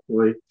 Florida,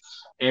 actually.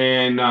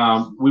 And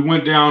we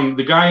went down.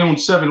 The guy owned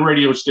 7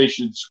 radio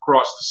stations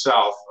across the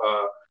South.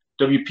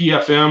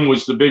 WPFM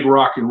was the big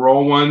rock and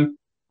roll one,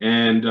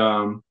 and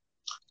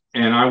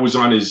I was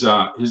on his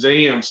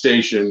AM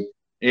station.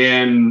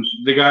 And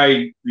the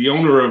guy, the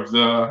owner of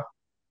the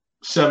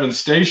 7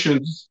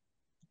 stations,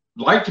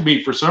 liked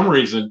me for some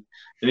reason.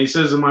 And he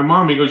says to my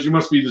mom, he goes, "You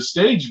must be the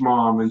stage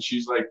mom." And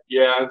she's like,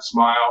 "Yeah," and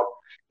smiled.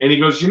 And he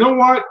goes, "You know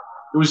what?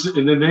 It was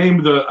the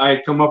name I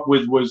had come up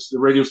with was the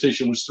radio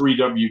station was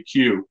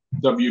 3WQ,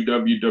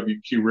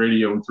 WWWQ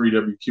Radio, and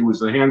 3WQ was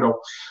the handle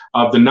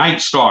of the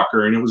Night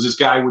Stalker. And it was this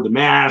guy with a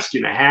mask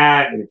and a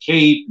hat and a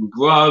cape and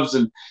gloves.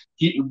 And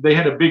they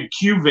had a big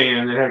Q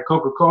van that had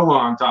Coca-Cola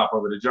on top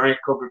of it, a giant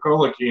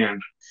Coca-Cola can.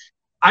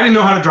 I didn't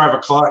know how to drive a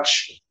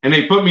clutch. And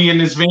they put me in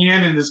this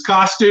van in this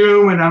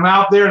costume, and I'm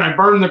out there, and I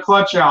burned the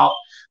clutch out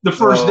the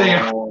first day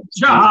of the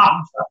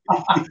job.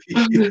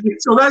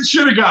 So that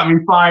should have got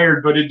me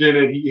fired, but it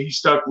didn't. He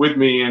stuck with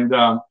me, and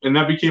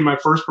that became my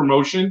first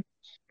promotion.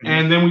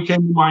 And then we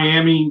came to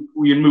Miami.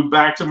 We had moved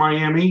back to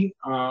Miami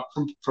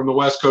from the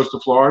west coast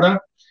of Florida,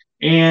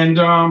 and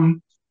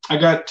I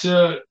got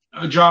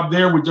a job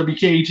there with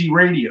WKAT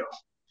Radio.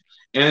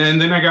 And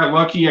then I got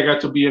lucky. I got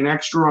to be an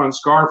extra on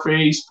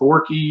Scarface,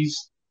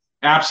 Porky's,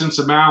 Absence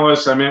of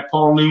Malice. I met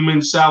Paul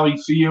Newman, Sally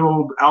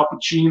Field, Al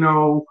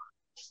Pacino.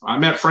 I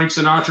met Frank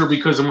Sinatra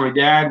because of my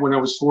dad when I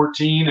was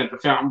 14 at the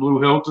Fontainebleau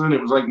Hilton. It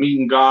was like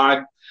meeting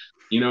God.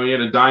 He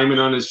had a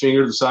diamond on his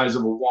finger the size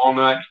of a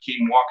walnut. He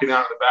came walking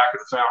out of the back of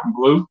the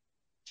Fontainebleau.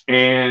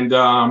 And,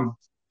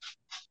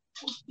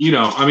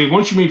 I mean,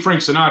 once you meet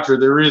Frank Sinatra,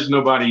 there is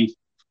nobody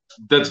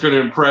that's going to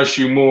impress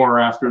you more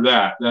after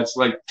that. That's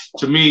like,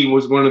 to me,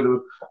 was one of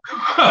the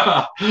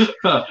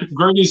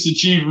greatest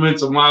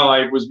achievements of my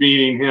life was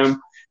meeting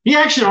him. He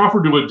actually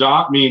offered to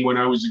adopt me when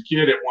I was a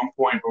kid at one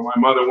point, but my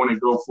mother wouldn't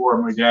go for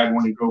it. My dad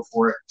wouldn't go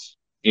for it.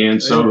 And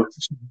so it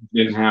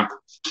didn't happen.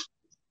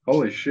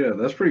 Holy shit,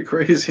 that's pretty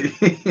crazy.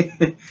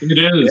 It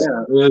is.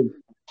 Yeah. It is.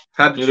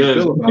 How did you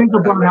feel about think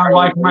about how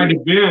life might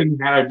have been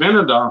had I been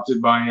adopted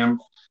by him.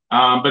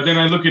 But then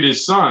I look at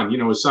his son.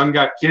 His son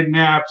got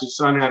kidnapped. His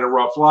son had a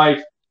rough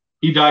life.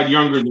 He died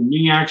younger than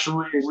me,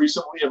 actually,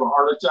 recently of a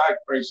heart attack,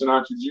 Frank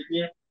Sinatra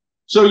Jr.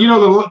 So,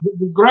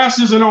 the grass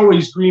isn't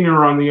always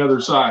greener on the other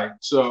side.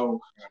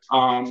 So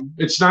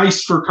it's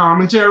nice for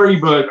commentary,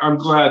 but I'm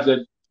glad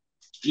that,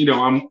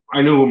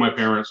 I know who my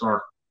parents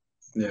are.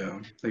 Yeah,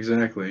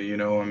 exactly.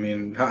 I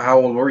mean, how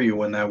old were you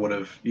when that would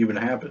have even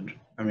happened?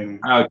 I mean,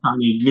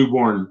 tiny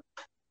newborn.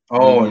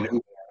 Oh,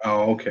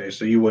 okay.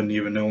 So you wouldn't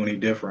even know any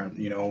different,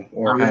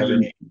 or have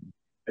any.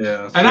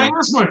 Yeah. And I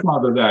asked my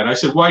father that. I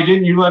said, "Why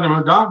didn't you let him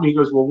adopt me?" He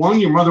goes, "Well, 1,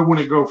 your mother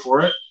wouldn't go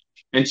for it,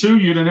 and 2,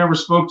 you'd have never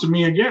spoke to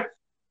me again."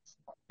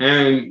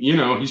 And, you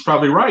know, he's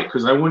probably right,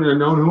 because I wouldn't have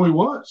known who he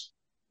was.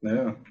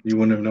 Yeah, you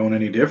wouldn't have known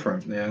any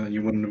different. Yeah,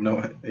 you wouldn't have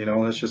known. You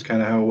know, that's just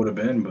kind of how it would have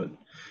been. But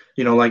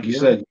you know, like you Yeah.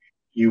 said,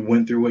 you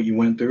went through what you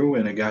went through,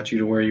 and it got you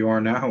to where you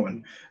are now.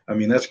 And I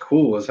mean, that's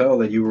cool as hell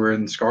that you were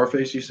in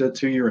Scarface. You said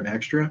too, you're an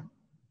extra.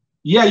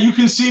 Yeah, you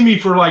can see me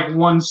for like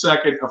 1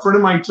 second. A friend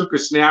of mine took a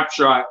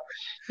snapshot,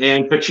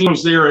 and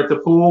Pacino's there at the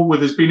pool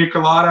with his pina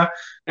colada,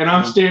 and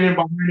I'm standing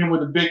behind him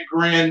with a big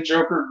grin,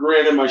 Joker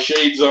grin, and my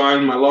shades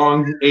on, my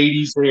long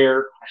 80s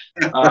hair,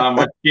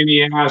 my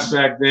skinny ass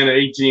back then at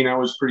 18. I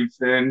was pretty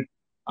thin.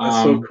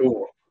 That's so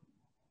cool.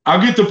 I'll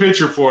get the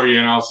picture for you,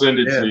 and I'll send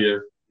it to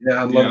you.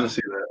 Yeah, I'd love to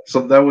see that.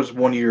 So that was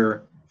one of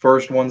your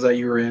first ones that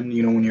you were in,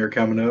 you know, when you were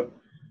coming up?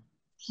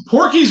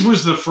 Porky's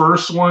was the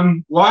first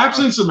one. Well,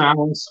 Absence of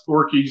Malice,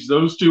 Porky's,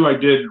 those two I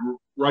did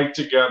right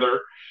together,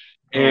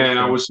 and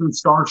I was so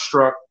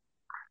starstruck.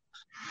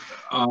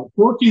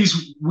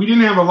 Porky's, we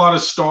didn't have a lot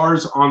of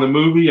stars on the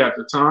movie at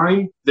the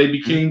time. They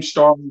became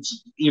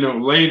stars, you know,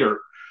 later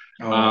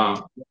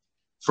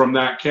from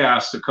that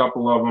cast, a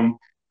couple of them.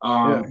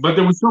 But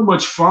there was so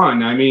much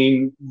fun. I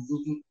mean,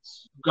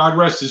 God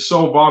rest his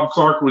soul, Bob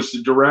Clark was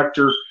the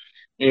director.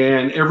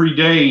 And every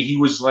day he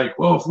was like,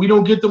 well, if we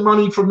don't get the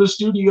money from the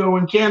studio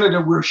in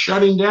Canada, we're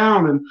shutting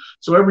down. And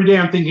so every day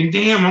I'm thinking,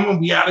 damn, I'm going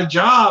to be out of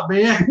job,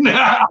 man.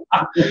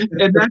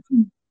 And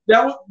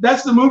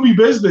that's the movie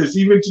business.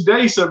 Even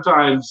today,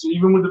 sometimes,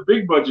 even with the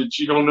big budgets,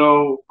 you don't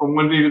know from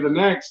one day to the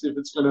next if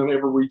it's going to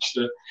ever reach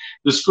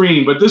the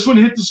screen. But this one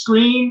hit the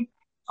screen.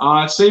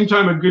 At the same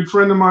time, a good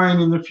friend of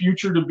mine in the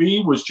future to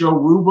be was Joe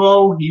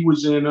Rubo. He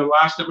was in A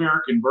Last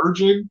American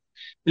Virgin.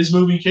 His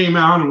movie came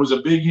out and was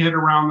a big hit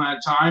around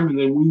that time. And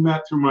then we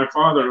met through my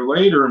father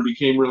later and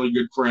became really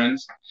good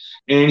friends.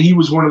 And he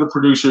was one of the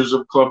producers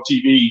of Club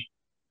TV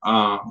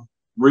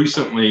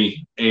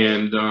recently.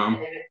 And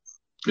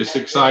it's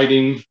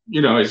exciting.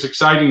 You know, it's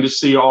exciting to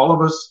see all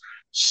of us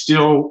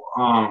still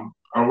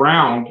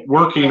around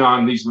working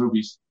on these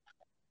movies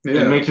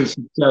and making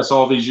success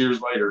all these years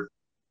later.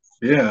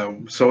 Yeah,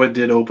 so it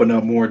did open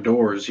up more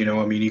doors, you know.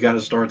 I mean, you got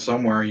to start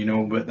somewhere, you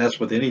know, but that's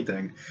with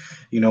anything,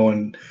 you know,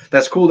 and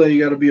that's cool that you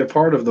got to be a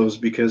part of those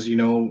because, you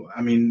know,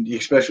 I mean,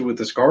 especially with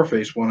the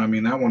Scarface one, I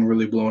mean, that one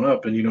really blown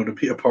up and, you know, to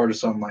be a part of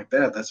something like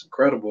that, that's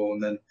incredible.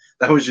 And then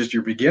that was just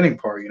your beginning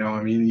part, you know.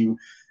 I mean,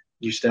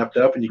 you stepped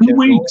up and you kept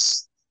going.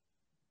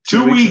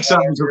 2 weeks, I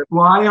was a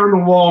fly on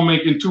the wall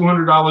making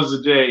 $200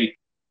 a day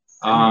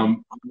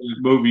on that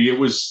movie. It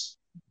was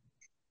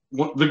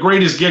the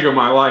greatest gig of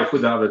my life,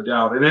 without a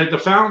doubt. And at the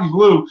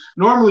Fontainebleau,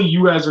 normally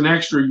you as an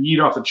extra, you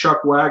eat off a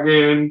chuck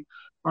wagon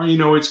or, you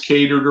know, it's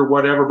catered or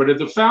whatever. But at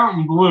the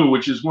Fontainebleau,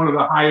 which is one of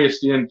the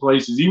highest end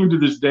places, even to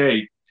this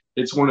day,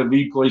 it's one of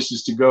the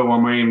places to go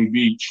on Miami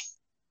Beach.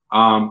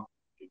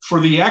 For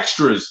the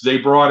extras, they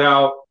brought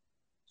out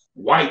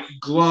white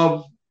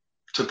glove,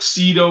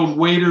 tuxedoed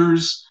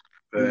waiters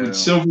with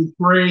silver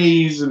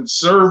trays and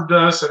served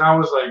us. And I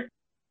was like,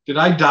 did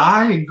I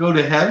die and go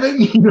to heaven?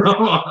 You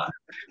know?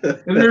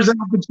 And there's Al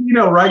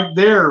Pacino right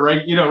there,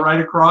 right, you know,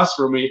 right across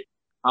from me.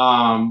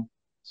 But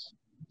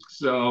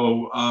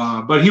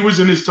he was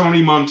in his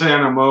Tony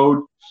Montana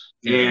mode.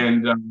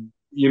 And,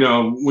 you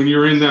know, when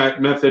you're in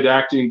that method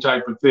acting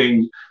type of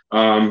thing,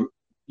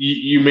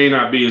 you may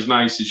not be as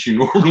nice as you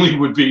normally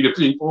would be to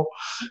people.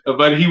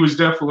 But he was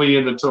definitely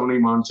in the Tony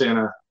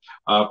Montana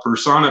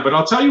persona. But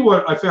I'll tell you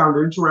what I found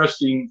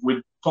interesting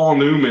with Paul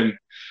Newman.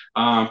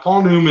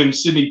 Paul Newman,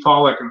 Sidney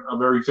Pollack, a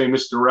very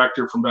famous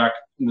director from back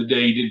in the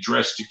day, did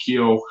Dress to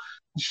Kill.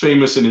 He's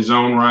famous in his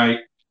own right.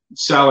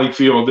 Sally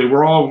Field. They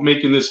were all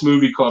making this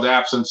movie called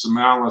Absence of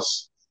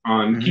Malice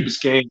on Key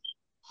Biscayne.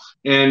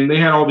 And they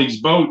had all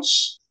these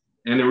boats,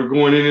 and they were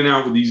going in and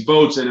out with these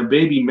boats, and a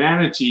baby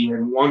manatee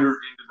had wandered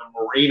into the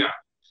marina.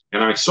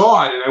 And I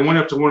saw it, and I went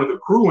up to one of the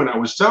crew, and I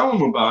was telling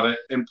them about it,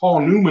 and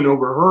Paul Newman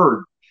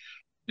overheard.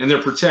 And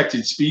they're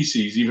protected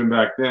species even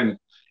back then.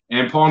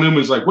 And Paul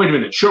Newman's like, wait a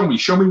minute, show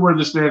me where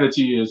this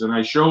manatee is. And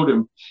I showed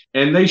him.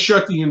 And they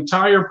shut the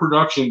entire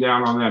production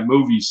down on that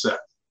movie set,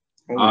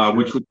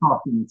 which was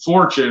costing a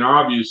fortune,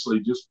 obviously.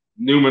 Just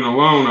Newman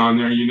alone on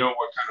there, you know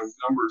what kind of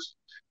numbers.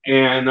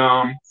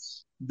 And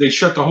they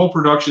shut the whole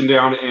production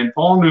down. And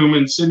Paul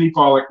Newman, Sidney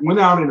Pollack went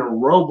out in a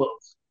rowboat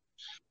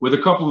with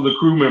a couple of the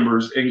crew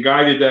members and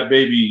guided that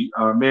baby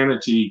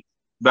manatee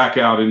back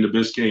out into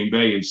Biscayne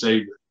Bay and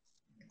saved it.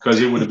 Because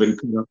it would have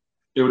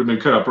been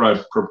cut up by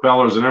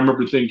propellers. And I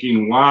remember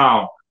thinking,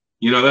 wow,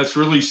 you know, that's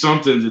really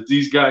something that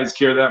these guys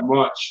care that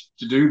much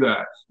to do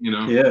that, you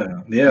know?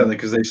 Yeah,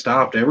 because they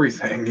stopped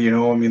everything, you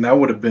know. I mean, that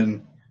would have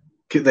been,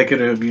 they could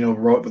have, you know,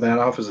 wrote that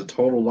off as a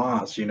total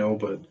loss, you know,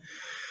 but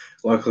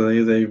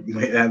luckily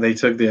they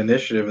took the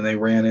initiative and they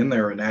ran in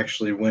there and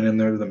actually went in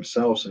there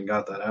themselves and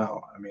got that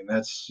out. I mean,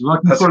 that's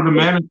for the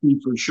manatee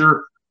for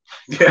sure.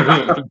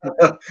 Yeah,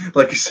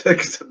 like you said,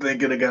 because they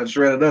could have got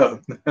shredded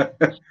up.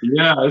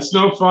 Yeah, it's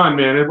no fun,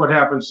 man. What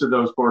happens to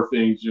those poor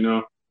things, you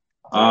know?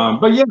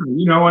 But yeah,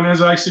 you know, and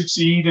as I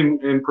succeed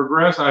and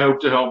progress, I hope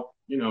to help,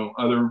 you know,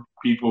 other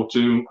people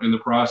too in the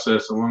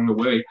process along the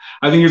way.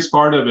 I think it's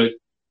part of it.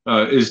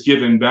 is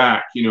given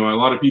back. You know, a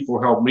lot of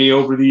people helped me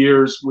over the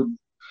years with,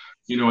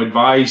 you know,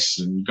 advice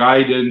and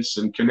guidance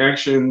and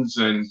connections,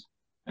 and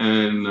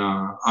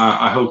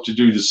I hope to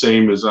do the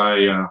same as I,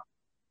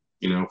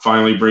 you know,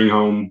 finally bring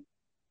home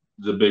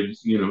the big,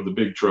 you know, the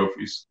big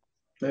trophies.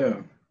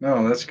 Yeah,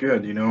 no, that's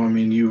good. You know, I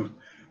mean, you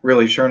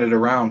really turned it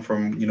around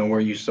from, you know, where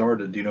you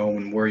started, you know,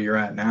 and where you're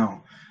at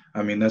now.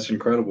 I mean, that's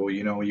incredible.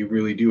 You know, you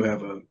really do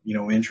have a, you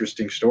know,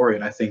 interesting story.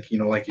 And I think, you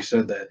know, like you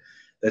said,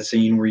 that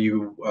scene where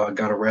you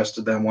got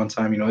arrested that one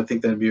time, you know, I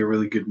think that'd be a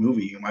really good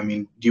movie. I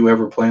mean, do you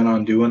ever plan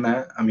on doing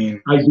that? I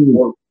mean, I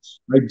do.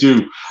 I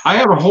do. I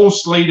have a whole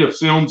slate of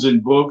films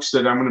and books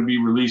that I'm going to be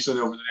releasing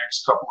over the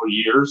next couple of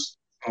years.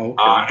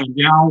 okay. And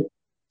now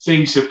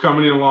things have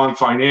come in along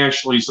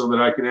financially so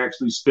that I can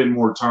actually spend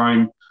more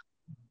time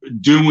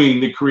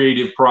doing the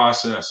creative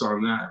process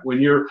on that.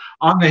 When you're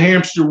on the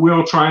hamster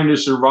wheel trying to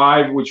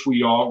survive, which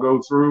we all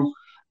go through,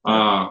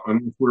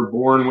 and we're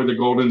born with a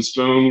golden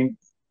spoon,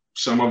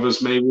 some of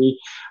us maybe.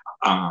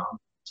 A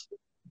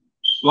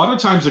lot of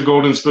times the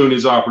golden spoon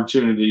is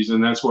opportunities,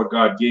 and that's what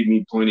God gave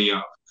me plenty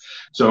of.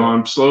 So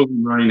I'm slowly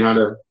learning how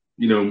to,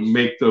 you know,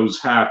 make those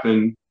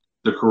happen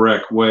the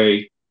correct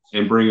way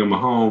and bring them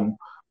home.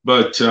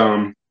 But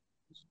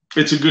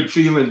it's a good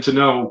feeling to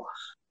know.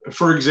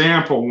 For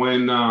example,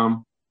 when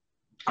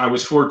I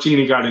was 14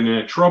 and got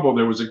into trouble,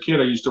 there was a kid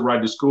I used to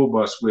ride the school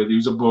bus with. He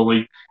was a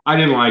bully. I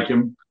didn't like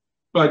him,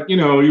 but, you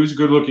know, he was a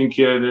good-looking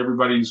kid.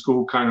 Everybody in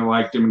school kind of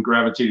liked him and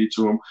gravitated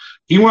to him.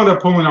 He wound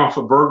up pulling off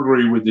a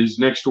burglary with his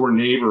next-door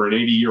neighbor, an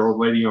 80-year-old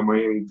lady on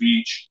Miami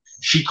Beach.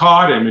 She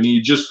caught him, and he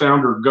had just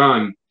found her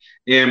gun.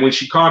 And when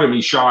she caught him,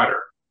 he shot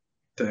her.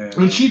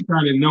 Damn. And she'd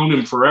kind of known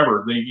him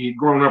forever. He'd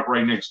grown up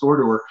right next door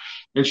to her.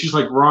 And she's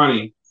like,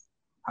 Ronnie,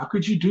 how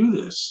could you do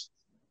this?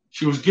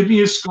 She goes, give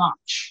me a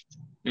scotch.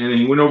 And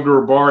he went over to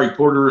her bar. He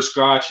poured her a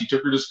scotch. He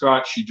took her to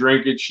scotch. She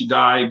drank it. She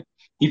died.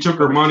 He took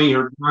her money,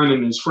 her gun,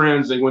 and his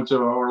friends. They went to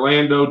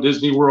Orlando,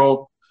 Disney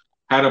World,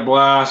 had a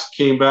blast,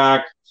 came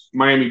back.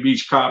 Miami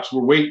Beach cops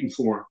were waiting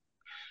for him.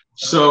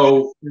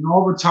 So in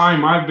all the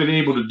time I've been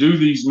able to do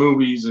these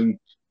movies and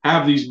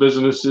have these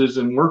businesses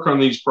and work on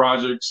these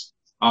projects,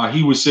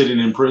 he was sitting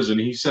in prison.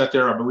 He sat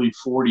there, I believe,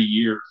 40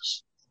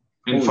 years.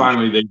 And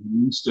finally they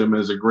released him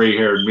as a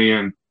gray-haired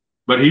man.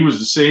 But he was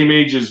the same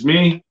age as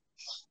me.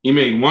 He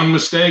made one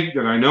mistake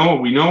that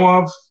we know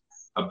of,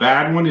 a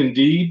bad one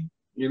indeed,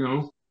 you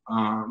know.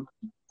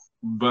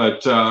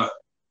 But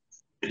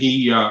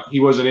he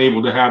wasn't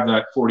able to have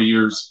that 40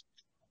 years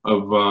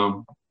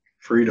of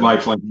freedom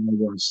life like I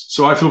was.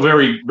 So I feel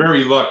very,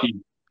 very lucky.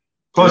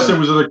 Plus, there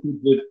was other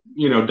kids that,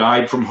 you know,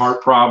 died from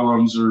heart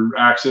problems or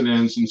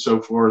accidents and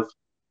so forth.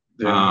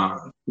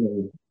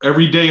 So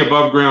every day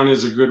above ground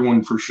is a good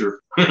one for sure.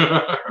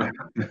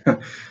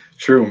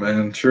 True,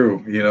 man.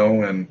 True. You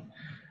know, and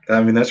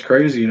I mean, that's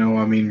crazy. You know,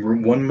 I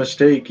mean, one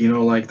mistake, you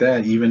know, like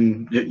that,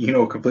 even, you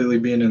know, completely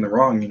being in the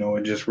wrong, you know,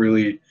 it just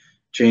really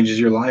changes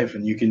your life,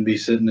 and you can be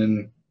sitting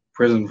in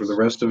prison for the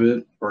rest of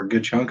it or a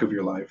good chunk of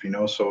your life, you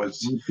know. So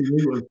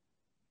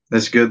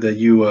that's good that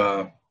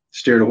you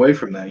steered away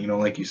from that, you know,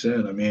 like you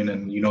said. I mean,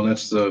 and, you know,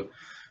 that's the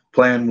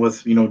plan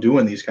with, you know,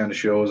 doing these kind of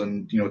shows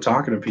and, you know,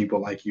 talking to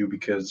people like you,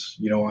 because,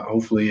 you know,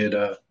 hopefully it,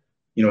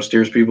 you know,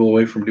 steers people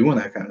away from doing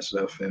that kind of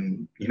stuff,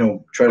 and, you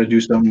know, try to do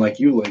something like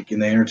you, like in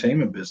the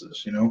entertainment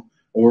business, you know,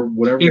 or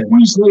whatever. If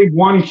we save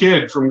one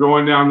kid from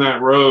going down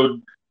that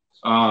road,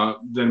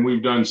 then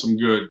we've done some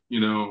good,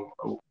 you know,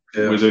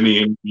 with any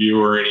interview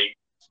or any,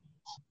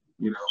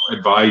 you know,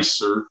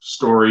 advice or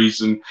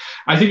stories. And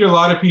I think a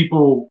lot of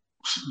people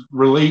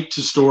relate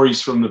to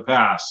stories from the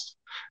past.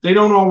 They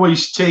don't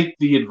always take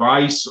the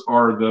advice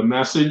or the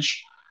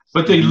message,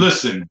 but they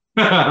listen.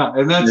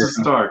 And that's a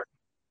start,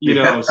 you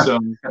know, so.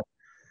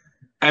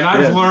 And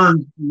I've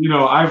learned, you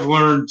know,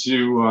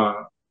 to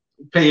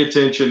pay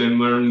attention and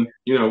learn,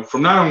 you know,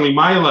 from not only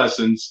my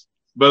lessons,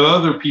 but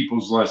other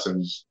people's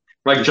lessons.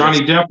 Like Johnny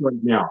Depp right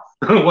now,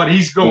 what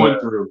he's going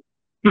through.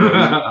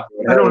 I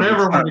don't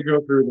ever want to go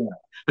through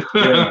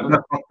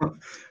that.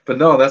 But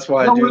no, that's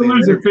why I don't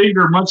lose a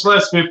finger, much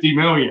less 50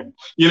 million.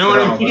 You know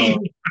what I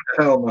mean?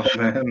 Hell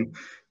no, man.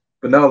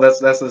 But no,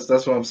 that's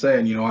what I'm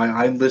saying. You know,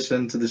 I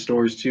listen to the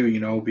stories too, you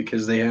know,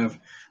 because they have,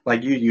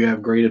 like you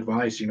have great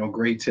advice, you know,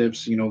 great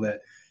tips, you know,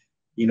 that,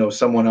 you know,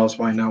 someone else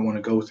might not want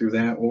to go through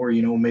that, or,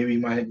 you know, maybe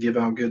might give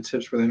out good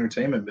tips for the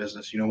entertainment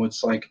business. You know,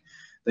 it's like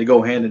they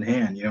go hand in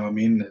hand, you know what I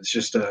mean? It's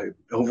just a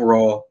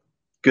overall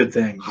good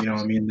thing, you know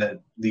what I mean, that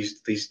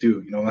these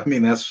do, you know, I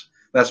mean, that's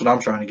what I'm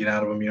trying to get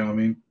out of them, you know what I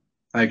mean?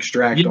 I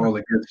extract all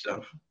the good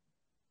stuff.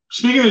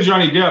 Speaking of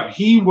Johnny Depp,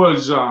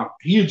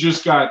 he had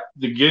just got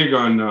the gig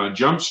on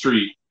Jump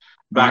Street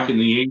back in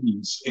the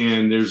 80s,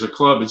 and there's a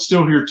club, it's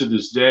still here to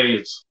this day,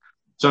 it's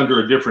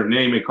under a different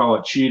name, they call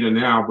it Cheetah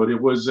now, but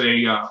it was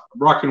a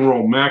rock and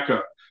roll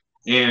mecca,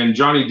 and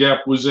Johnny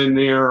Depp was in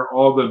there.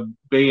 All the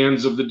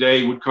bands of the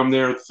day would come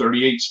there,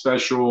 38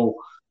 Special,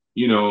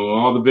 you know,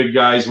 all the big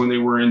guys when they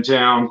were in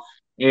town,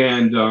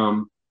 and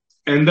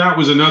that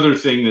was another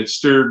thing that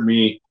stirred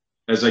me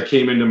as I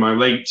came into my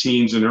late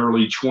teens and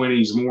early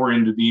 20s, more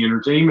into the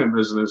entertainment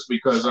business,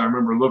 because I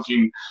remember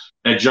looking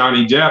at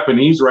Johnny Depp, and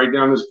he's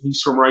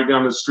from right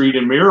down the street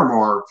in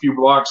Miramar, a few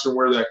blocks from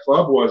where that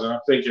club was. And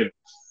I'm thinking,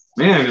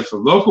 man, if a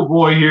local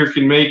boy here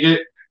can make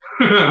it,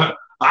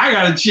 I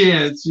got a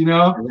chance, you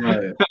know.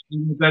 Right. At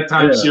that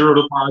time, Ciro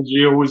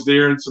DiPaggio was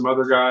there, and some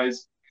other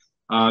guys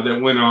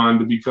that went on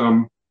to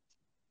become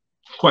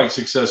quite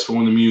successful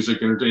in the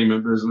music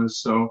entertainment business.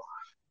 So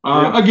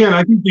again,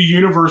 I think the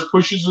universe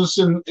pushes us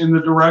in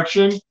the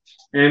direction,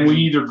 and we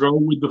either go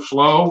with the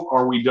flow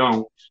or we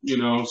don't. You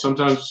know,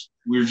 sometimes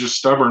we're just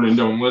stubborn and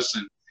don't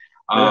listen.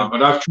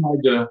 But I've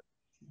tried to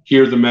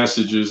hear the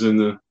messages in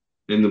the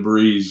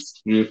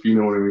breeze, if you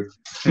know what I mean.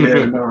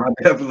 Yeah, no, I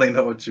definitely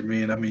know what you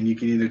mean. I mean, you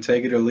can either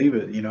take it or leave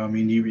it. You know, I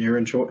mean, you're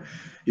in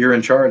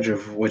charge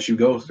of what you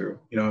go through.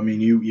 You know, I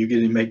mean, you get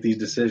to make these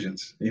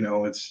decisions. You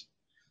know, it's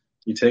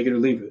you take it or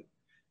leave it.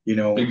 You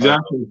know,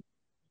 exactly.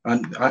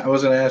 I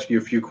was going to ask you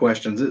a few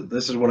questions.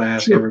 This is what I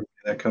ask everybody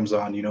that comes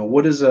on. You know,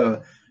 what is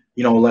a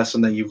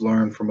lesson that you've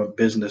learned from a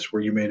business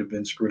where you may have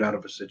been screwed out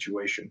of a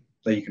situation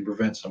that you can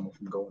prevent someone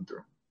from going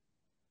through?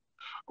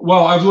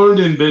 Well, I've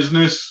learned in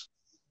business,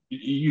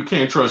 you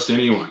can't trust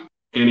anyone,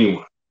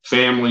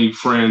 family,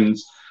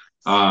 friends.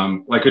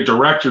 Like a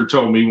director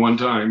told me one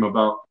time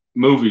about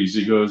movies.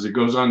 He goes, it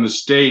goes on the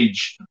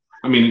stage.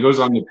 I mean, it goes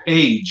on the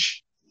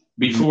page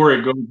before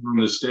it goes on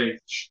the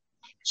stage.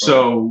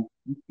 So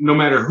no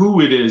matter who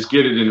it is,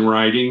 get it in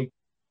writing.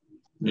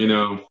 You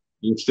know,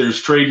 if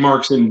there's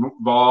trademarks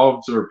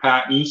involved or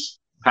patents,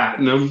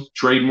 patent them,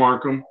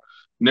 trademark them.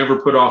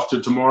 Never put off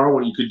to tomorrow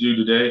what you could do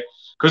today.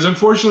 Because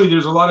unfortunately,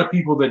 there's a lot of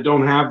people that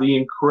don't have the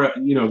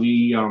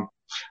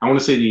I want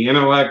to say the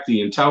intellect,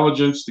 the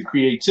intelligence, the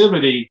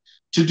creativity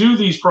to do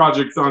these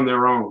projects on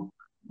their own.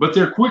 But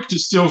they're quick to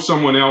steal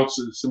someone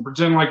else's and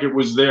pretend like it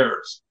was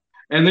theirs,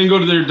 and then go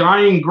to their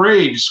dying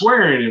grave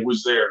swearing it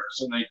was theirs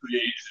and they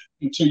created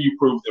it until you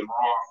prove them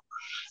wrong.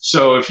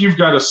 So if you've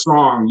got a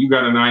song, you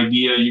got an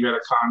idea, you got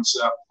a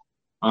concept,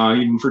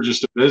 even for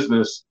just a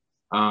business,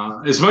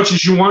 as much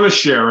as you want to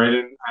share it,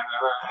 and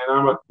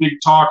I'm a big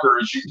talker,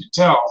 as you can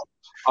tell,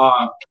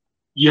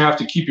 you have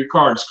to keep your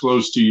cards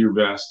close to your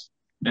vest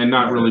and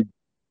not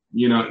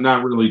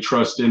really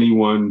trust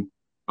anyone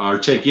or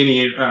take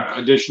any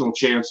additional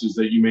chances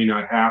that you may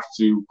not have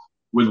to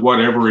with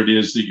whatever it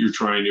is that you're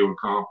trying to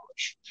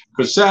accomplish.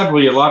 Because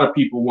sadly, a lot of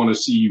people want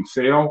to see you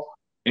fail,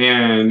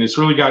 and it's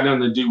really got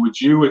nothing to do with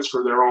you. It's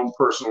for their own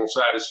personal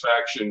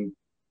satisfaction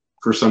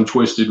for some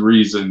twisted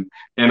reason.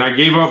 And I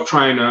gave up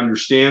trying to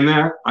understand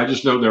that. I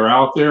just know they're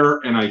out there,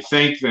 and I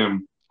thank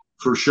them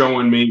for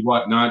showing me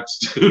what not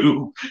to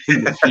do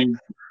in the future.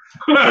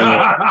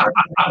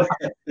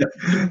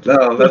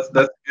 No, that's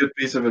a good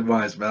piece of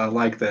advice, man. I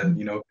like that.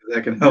 You know,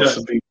 that can help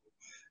some people.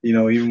 You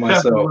know, even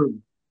myself.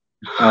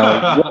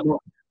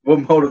 What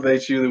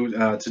motivates you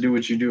to do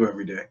what you do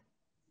every day?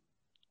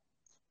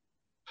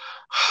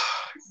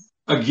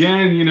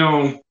 Again, you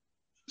know,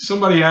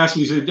 somebody asked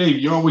me, said, Dave,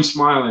 you're always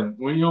smiling.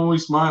 When are you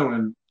always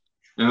smiling?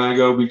 And I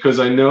go, because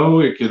I know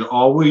it could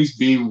always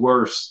be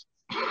worse.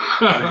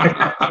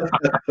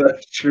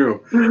 That's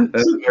true.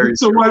 That's very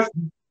so true.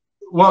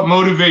 What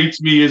motivates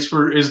me is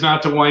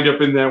not to wind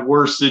up in that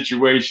worst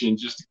situation,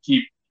 just to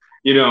keep,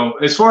 you know,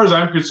 as far as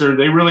I'm concerned,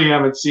 they really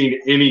haven't seen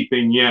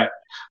anything yet.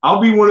 I'll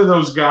be one of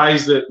those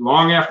guys that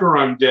long after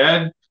I'm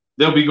dead,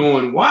 they'll be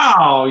going,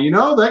 wow, you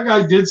know, that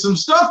guy did some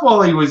stuff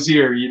while he was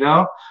here, you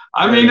know.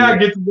 I may not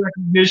get the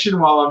recognition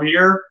while I'm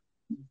here,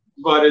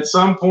 but at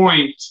some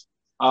point,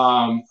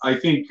 I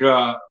think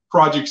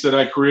projects that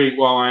I create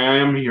while I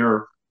am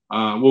here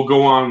will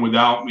go on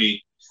without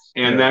me,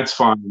 and that's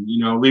fine.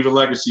 You know, leave a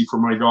legacy for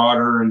my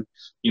daughter, and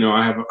you know,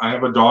 I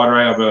have a daughter.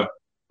 I have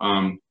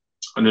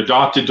an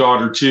adopted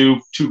daughter too,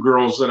 two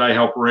girls that I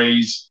help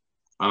raise,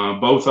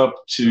 both up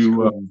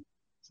to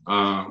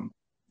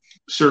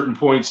certain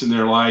points in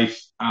their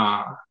life,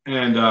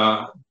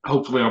 and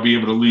hopefully I'll be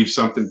able to leave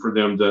something for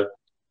them to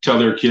tell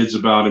their kids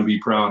about and be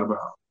proud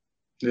about.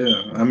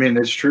 Yeah, I mean,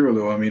 it's true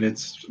though. I mean,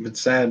 it's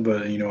sad,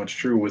 but you know, it's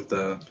true with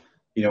the,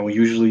 you know,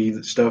 usually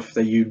the stuff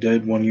that you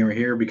did when you were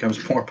here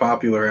becomes more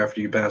popular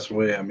after you pass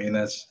away. I mean,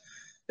 I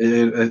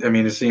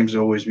mean, it seems to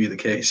always be the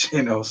case,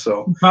 you know.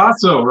 So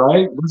Picasso,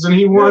 right? Wasn't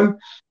he one?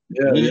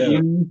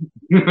 Yeah.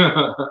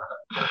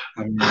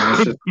 I mean,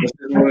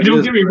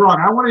 don't get me wrong.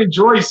 I want to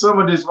enjoy some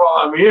of this while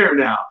I'm here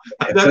now.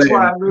 That's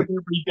why I live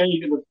every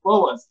day to the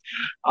fullest.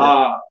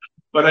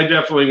 But I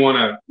definitely want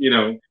to, you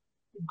know,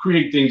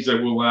 create things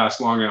that will last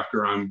long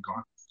after I'm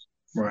gone.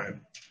 Right.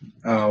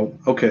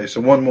 Okay. So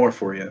one more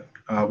for you.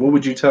 What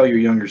would you tell your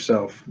younger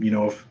self? You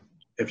know,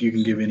 if you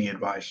can give any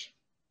advice.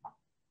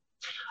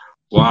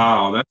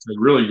 Wow, that's a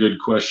really good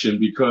question,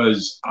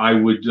 because I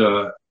would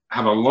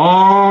have a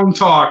long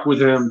talk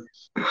with him.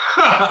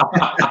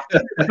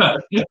 I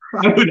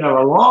would have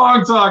a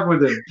long talk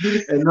with him.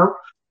 And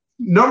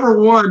number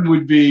one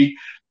would be,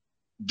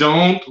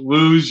 don't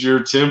lose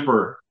your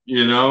temper,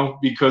 you know,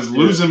 because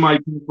losing my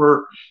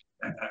temper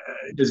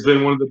has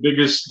been one of the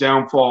biggest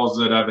downfalls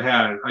that I've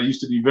had. I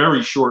used to be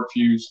very short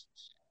fused,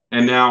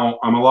 and now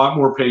I'm a lot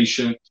more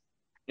patient,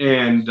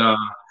 and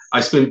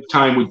I spend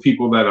time with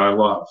people that I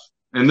love.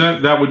 And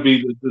that would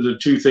be the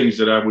two things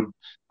that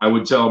I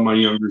would tell my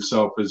younger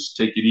self is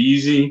take it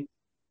easy,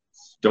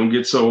 don't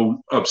get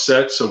so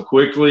upset so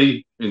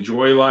quickly,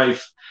 enjoy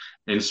life,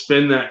 and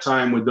spend that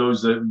time with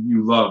those that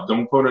you love.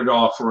 Don't put it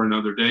off for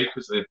another day,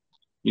 because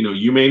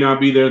you may not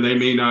be there, they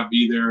may not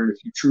be there, and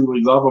if you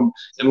truly love them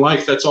in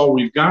life, that's all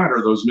we've got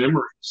are those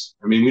memories.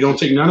 I mean, we don't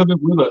take none of it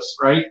with us,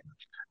 right?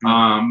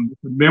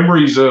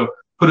 Memories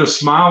put a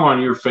smile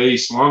on your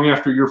face long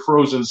after you're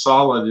frozen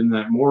solid in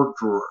that morgue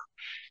drawer.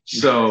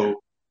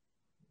 So,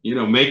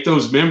 make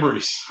those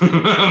memories.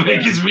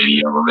 Make as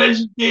many of them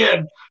as you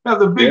can. Have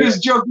the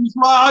biggest joking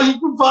smile you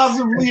can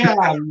possibly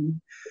have.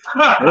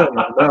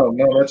 No,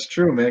 that's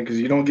true, man, because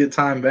you don't get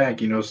time back,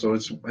 so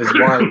it's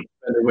wise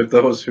with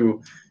those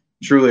who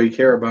truly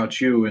care about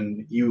you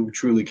and you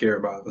truly care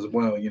about as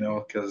well,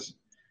 because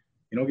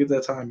you don't get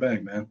that time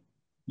back, man.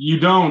 You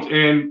don't.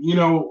 And,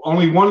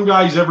 only one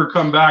guy's ever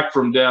come back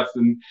from death,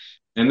 and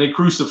they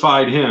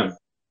crucified him.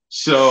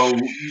 So,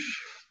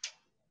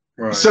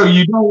 right. So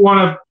you don't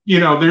want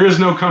to, there is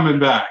no coming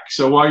back.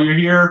 So while you're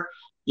here,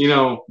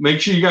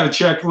 make sure you got a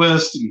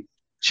checklist and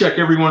check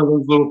every one of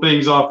those little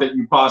things off that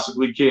you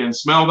possibly can.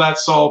 Smell that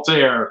salt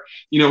air,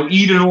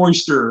 eat an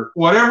oyster,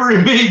 whatever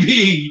it may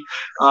be,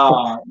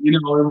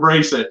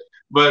 embrace it.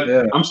 But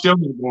yeah. I'm still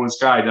going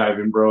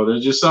skydiving, bro.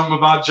 There's just something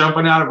about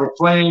jumping out of a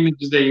plane. It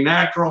just ain't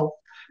natural.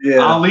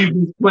 Yeah. I'll leave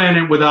this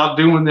planet without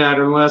doing that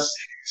unless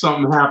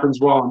something happens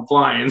while I'm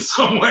flying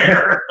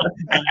somewhere.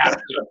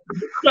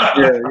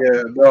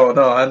 yeah. No,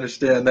 I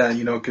understand that,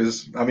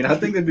 because, I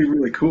think that'd be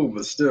really cool,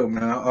 but still,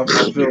 man, I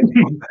feel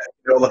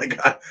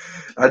that,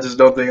 I just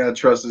don't think I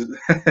trust it.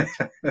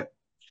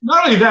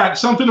 Not only that,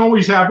 something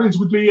always happens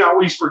with me. I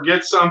always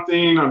forget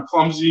something. I'm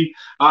clumsy.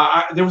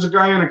 There was a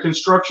guy on a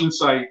construction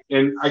site,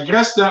 and I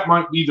guess that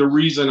might be the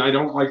reason I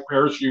don't like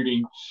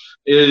parachuting,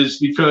 is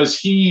because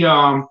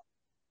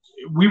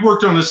we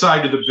worked on the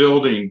side of the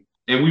building,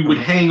 and we would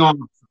hang on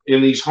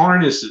in these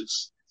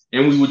harnesses,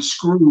 and we would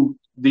screw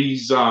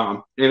these,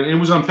 and it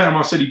was on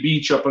Panama City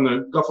Beach up in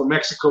the Gulf of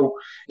Mexico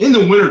in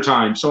the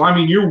wintertime. So,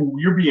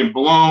 you're being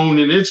blown,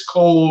 and it's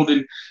cold,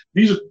 and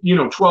these are,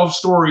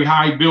 12-story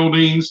high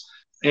buildings.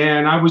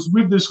 And I was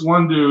with this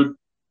one dude,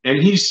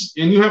 and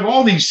you have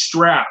all these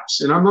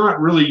straps, and I'm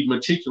not really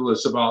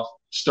meticulous about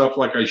stuff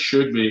like I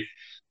should be.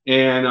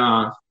 And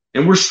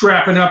we're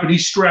strapping up, and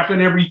he's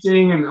strapping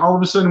everything, and all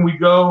of a sudden we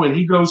go, and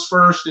he goes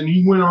first, and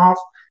he went off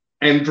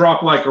and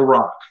dropped like a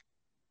rock.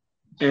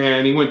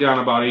 And he went down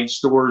about 8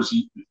 floors.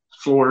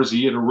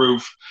 He hit a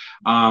roof.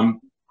 I'm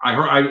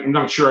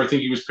not sure. I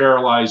think he was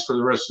paralyzed for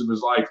the rest of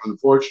his life,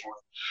 unfortunately.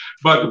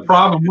 But the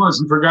problem was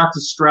he forgot to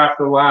strap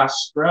the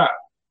last strap.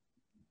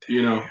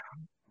 The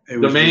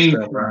main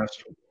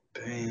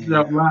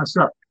last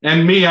strap.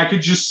 And me, I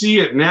could just see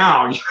it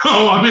now.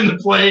 I'm in the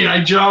plane,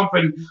 I jump,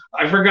 and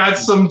I forgot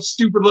some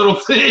stupid little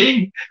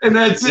thing, and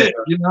that's it.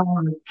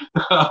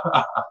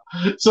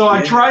 So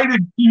I try to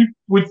keep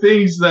with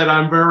things that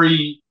I'm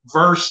very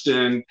versed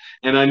in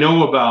and I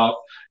know about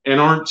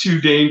and aren't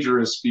too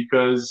dangerous,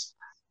 because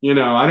I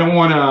don't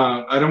want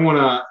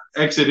to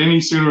exit any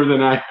sooner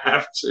than I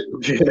have to.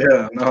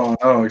 Yeah, no,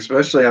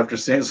 especially after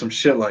seeing some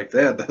shit like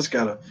that. That's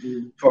gotta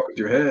fuck with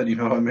your head. You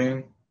know what I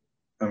mean?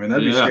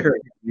 That'd be scary.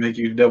 Make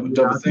you double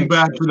think.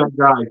 Bad for that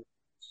guy.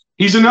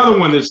 He's another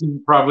one that's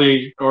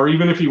probably, or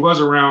even if he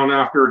was around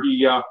after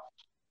he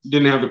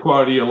didn't have the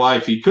quality of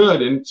life he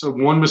could. And so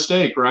one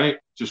mistake, right?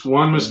 Just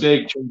one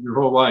mistake changed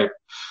your whole life,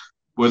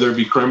 whether it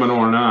be criminal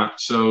or not.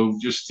 So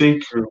just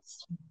think,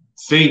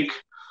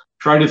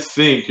 try to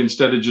think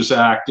instead of just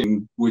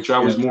acting, which I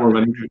was more of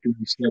an interesting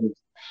instead of.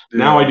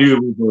 Now I do the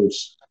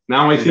reverse.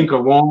 Now I think a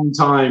long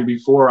time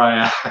before I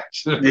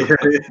act.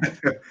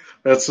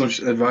 That's some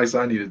advice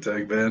I need to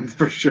take, man,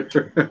 for sure.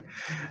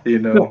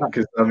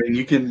 Because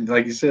you can,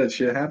 like you said,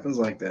 shit happens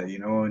like that,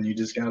 and you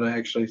just gotta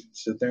actually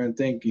sit there and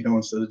think,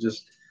 instead of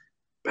just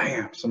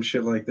bam, some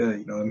shit like that.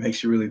 It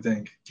makes you really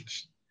think.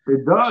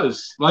 It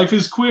does. Life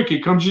is quick.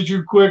 It comes at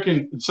you quick,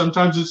 and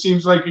sometimes it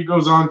seems like it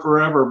goes on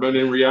forever, but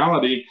in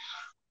reality,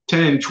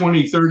 10,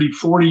 20, 30,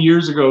 40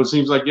 years ago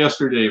seems like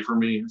yesterday for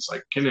me. It's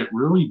like, can it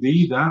really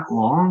be that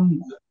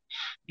long?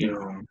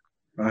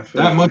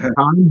 That much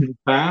time has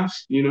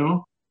passed,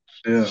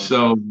 Yeah.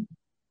 So,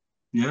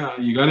 yeah,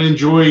 you got to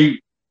enjoy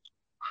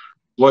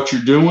what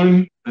you're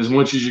doing as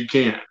much as you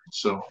can.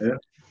 So, yeah.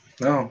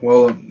 No,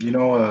 well,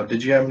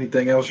 did you have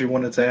anything else you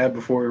wanted to add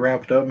before we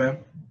wrap it up, man?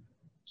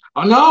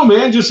 No,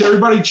 man, just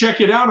everybody check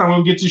it out. I'm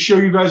going to get to show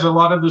you guys a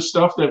lot of the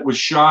stuff that was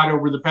shot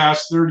over the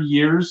past 30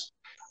 years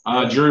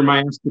during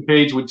my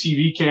escapades with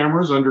TV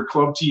cameras under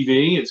Club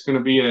TV. It's going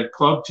to be at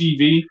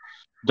clubtv.me,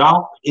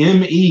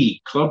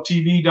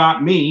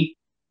 clubtv.me.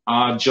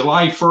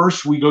 July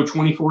 1st, we go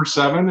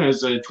 24/7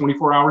 as a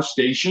 24-hour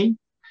station,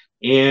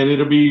 and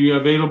it'll be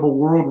available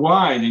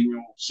worldwide. And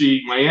you'll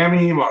see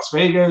Miami, Las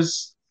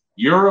Vegas,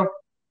 Europe,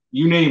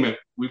 you name it.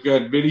 We've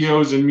got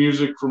videos and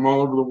music from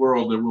all over the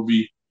world that we'll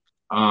be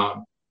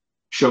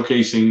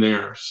showcasing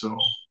there. So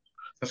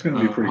that's going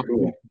to be pretty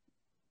cool.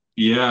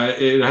 Yeah,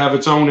 it'll have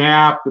its own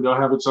app. It'll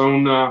have its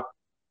own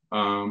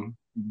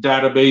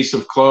database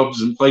of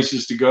clubs and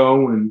places to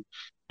go. And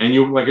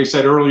you, like I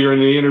said earlier in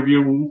the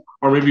interview,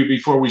 or maybe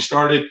before we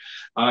started,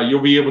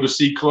 you'll be able to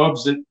see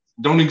clubs that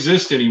don't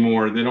exist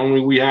anymore, that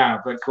only we have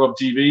at Club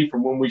TV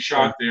from when we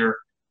shot there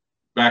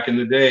back in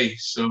the day.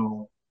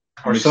 So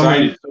I'm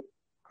excited.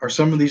 Are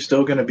some of these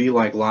still going to be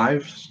like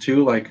lives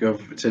too, like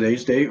of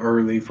today's date, or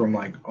are they from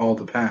like all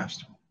the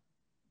past?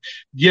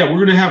 Yeah,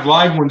 we're going to have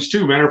live ones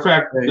too. Matter of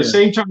fact, the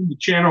same time the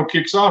channel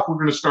kicks off, we're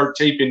going to start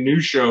taping new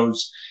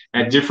shows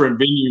at different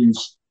venues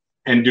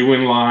and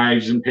doing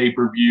lives and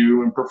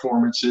pay-per-view and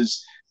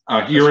performances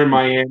here in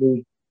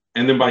Miami,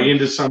 and then by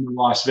end of summer,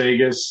 Las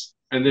Vegas,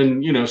 and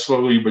then, you know,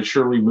 slowly but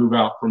surely move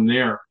out from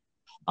there.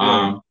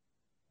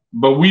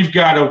 But we've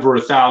got over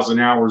 1,000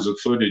 hours of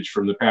footage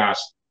from the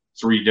past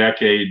 3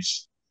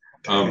 decades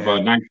of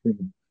nightclub.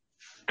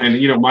 And,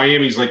 you know,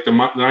 Miami's like the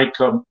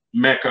nightclub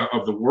mecca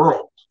of the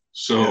world.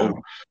 So,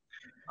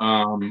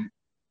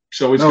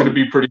 so it's going to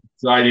be pretty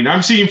exciting.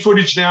 I'm seeing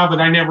footage now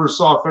that I never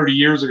saw 30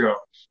 years ago,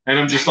 and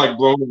I'm just like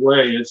blown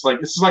away. It's like,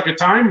 this is like a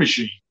time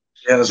machine.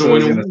 Yeah, that's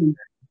what you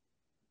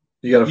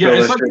got to feel.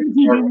 It's like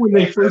MTV when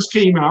they first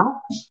came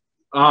out,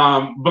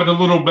 but a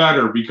little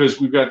better because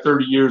we've got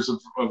 30 years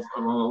of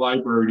a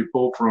library to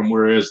pull from,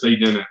 whereas they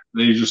didn't.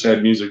 They just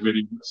had music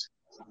videos.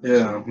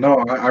 Yeah, no,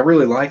 I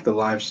really like the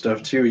live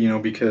stuff too, you know,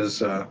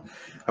 because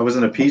I was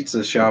in a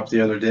pizza shop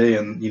the other day,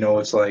 and, you know,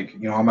 it's like,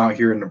 you know, I'm out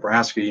here in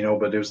Nebraska, you know,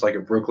 but it was like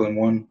a Brooklyn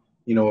one,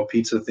 you know, a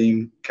pizza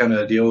theme kind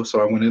of deal. So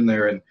I went in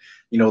there and,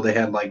 you know, they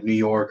had like New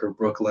York or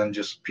Brooklyn,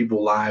 just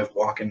people live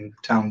walking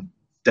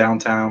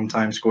downtown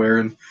Times Square,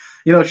 and,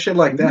 you know, shit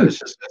like that.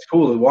 It's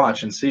cool to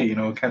watch and see, you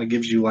know, it kind of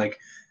gives you like,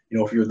 you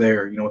know, if you're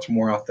there, you know, it's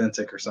more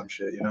authentic or some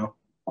shit, you know.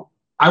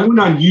 I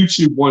went on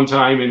YouTube one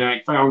time and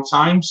I found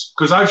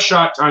because I've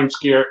shot Times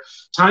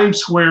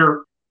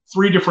Square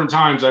 3 different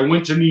times. I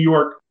went to New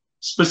York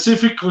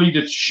specifically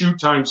to shoot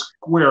Times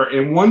Square.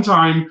 And one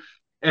time,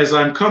 as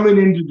I'm coming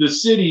into the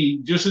city,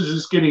 just as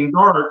it's getting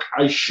dark,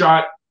 I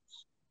shot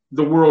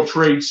the World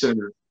Trade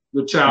Center,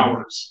 the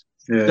towers.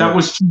 Yeah. That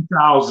was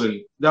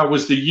 2000. That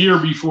was the year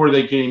before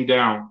they came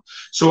down.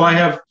 So I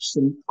have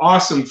some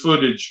awesome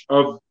footage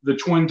of the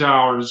Twin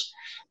Towers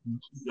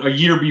a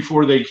year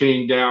before they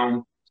came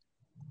down.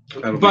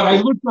 But I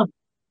looked up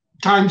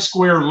Times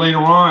Square later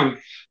on,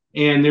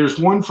 and there's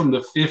one from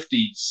the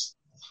 50s.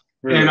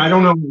 Really? And I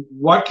don't know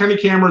what kind of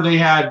camera they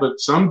had, but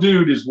some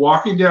dude is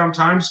walking down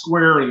Times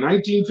Square in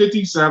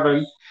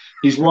 1957.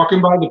 He's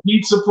walking by the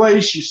pizza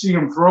place. You see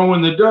him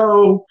throwing the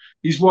dough.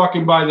 He's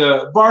walking by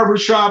the barber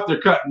shop. They're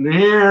cutting the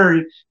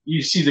hair.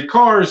 You see the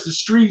cars, the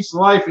streets,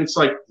 life. It's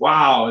like,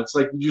 wow. It's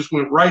like you just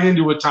went right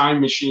into a time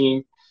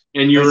machine,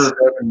 and you're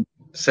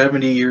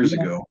 70 years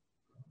ago.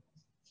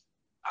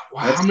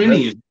 Wow, how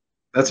many?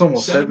 That's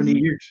almost 70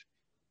 years.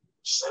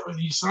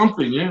 70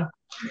 something, yeah.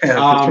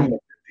 Yeah, from the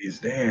 50s.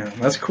 Damn,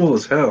 that's cool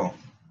as hell.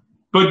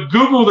 But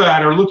Google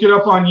that or look it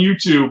up on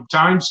YouTube.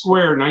 Times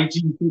Square,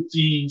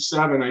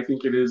 1957, I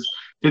think it is,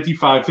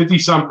 55, 50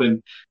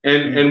 something,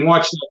 and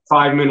watch that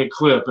 5-minute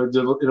clip.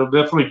 It'll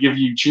definitely give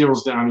you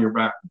chills down your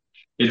back.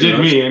 It did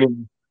me anyway.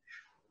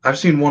 I've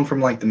seen one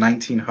from like the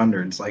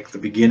 1900s, like the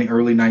beginning,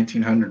 early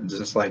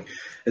 1900s. It's like,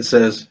 it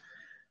says,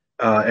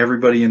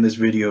 everybody in this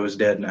video is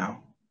dead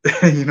now.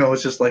 You know,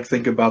 it's just like,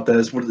 think about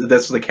that.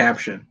 That's the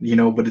caption, you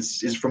know, but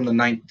it's from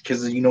the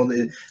because, you know,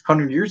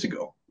 100 years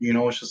ago, you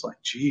know, it's just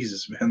like,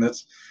 Jesus, man,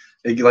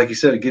 like you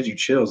said, it gives you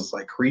chills. It's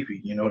like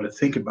creepy, you know, to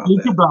think about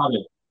that. Think about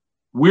it.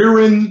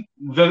 We're in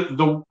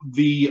the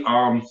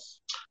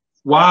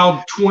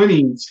wild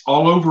 20s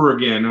all over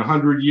again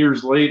 100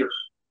 years later.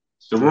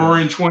 The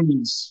roaring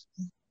 20s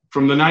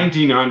from the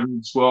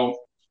 1900s. Well,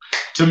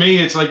 to me,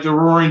 it's like the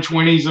roaring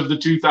 20s of the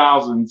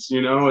 2000s.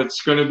 You know,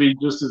 it's going to be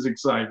just as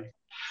exciting.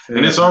 Yeah.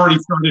 And it's already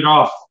started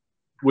off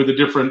with a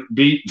different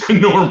beat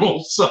than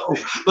normal. So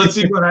let's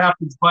see what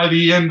happens by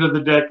the end of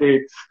the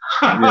decade.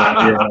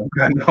 Yeah,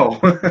 I know.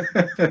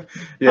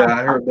 Yeah,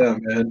 I heard that,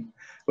 man.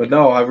 But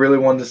no, I really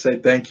wanted to say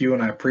thank you,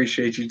 and I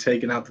appreciate you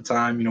taking out the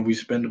time. You know, we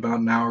spend about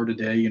an hour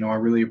today. You know, I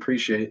really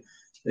appreciate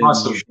you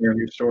sharing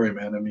your story,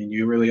 man. I mean,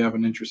 you really have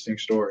an interesting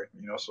story,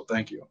 you know, so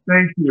thank you.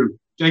 Thank you.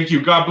 Thank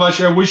you. God bless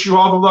you. I wish you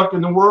all the luck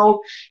in the world.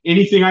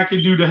 Anything I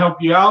can do to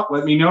help you out,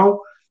 let me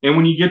know. And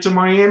when you get to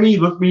Miami,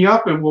 look me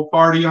up and we'll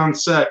party on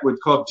set with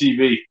Club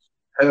TV.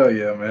 Hell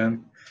yeah,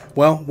 man.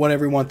 Well, what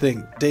everyone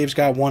think? Dave's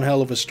got one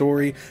hell of a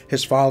story.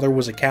 His father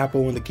was a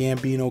capo in the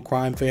Gambino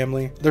crime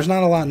family. There's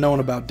not a lot known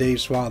about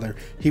Dave's father.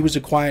 He was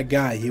a quiet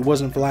guy. He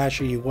wasn't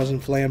flashy. He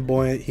wasn't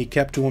flamboyant. He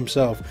kept to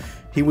himself.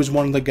 He was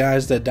one of the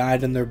guys that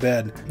died in their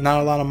bed.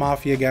 Not a lot of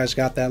Mafia guys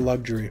got that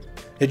luxury.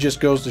 It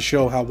just goes to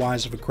show how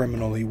wise of a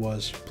criminal he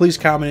was. Please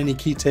comment any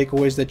key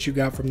takeaways that you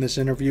got from this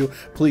interview.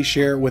 Please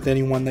share it with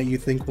anyone that you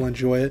think will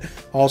enjoy it.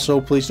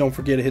 Also, please don't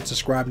forget to hit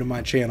subscribe to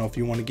my channel if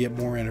you want to get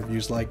more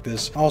interviews like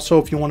this. Also,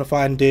 if you want to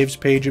find Dave's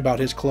page about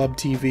his Club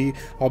TV,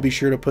 I'll be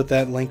sure to put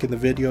that link in the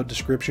video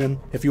description.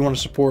 If you want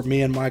to support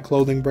me and my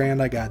clothing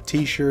brand, I got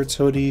t-shirts,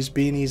 hoodies,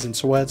 beanies, and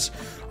sweats,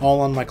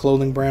 all on my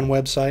clothing brand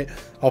website.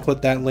 I'll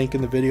put that link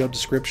in the video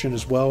description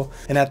as well.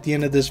 And at the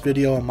end of this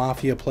video, a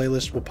Mafia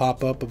playlist will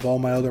pop up of all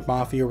my other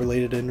Mafia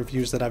related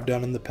interviews that I've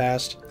done in the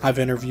past. I've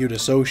interviewed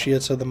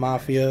associates of the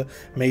Mafia,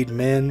 made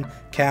men,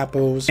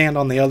 capos, and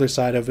on the other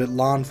side of it,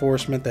 law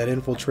enforcement that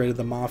infiltrated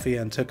the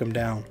Mafia and took them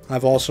down.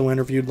 I've also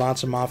interviewed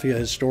lots of Mafia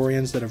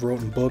historians that have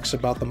written books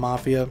about the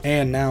Mafia,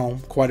 and now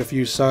quite a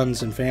few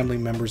sons and family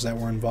members that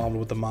were involved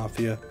with the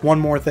Mafia. One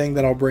more thing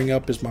that I'll bring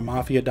up is my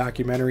Mafia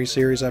documentary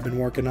series I've been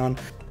working on.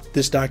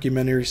 This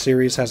documentary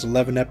series has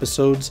 11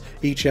 episodes.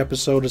 Each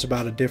episode is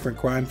about a different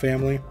crime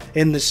family.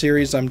 In this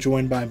series, I'm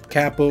joined by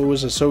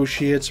capos,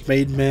 associates,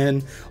 made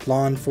men,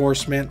 law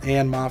enforcement,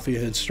 and Mafia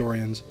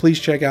historians. Please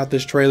check out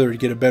this trailer to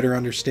get a better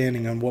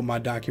understanding on what my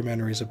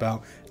documentary is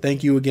about.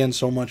 Thank you again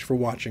so much for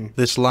watching.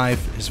 This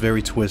life is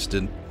very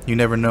twisted. You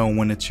never know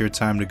when it's your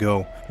time to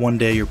go. One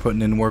day you're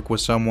putting in work with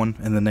someone,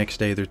 and the next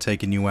day they're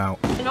taking you out.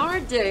 In our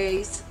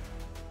days,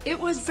 it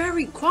was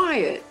very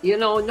quiet, you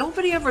know,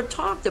 nobody ever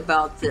talked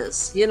about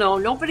this, you know,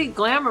 nobody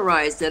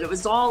glamorized it. It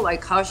was all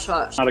like hush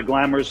hush. Not a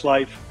glamorous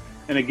life.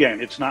 And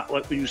again, it's not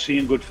what you see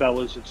in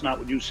Goodfellas. It's not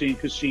what you see in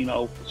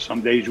Casino.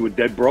 Some days you were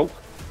dead broke.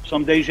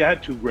 Some days you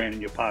had $2,000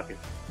 in your pocket.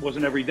 It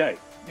wasn't every day.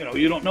 You know,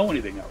 you don't know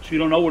anything else. You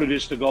don't know what it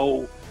is to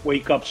go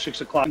wake up 6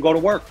 o'clock and go to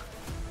work.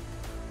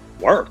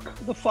 Work?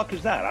 What the fuck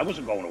is that? I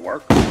wasn't going to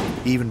work.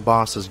 Even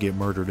bosses get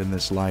murdered in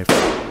this life.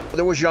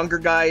 There was younger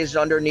guys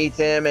underneath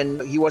him,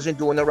 and he wasn't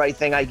doing the right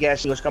thing, I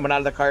guess. He was coming out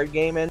of the card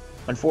game, and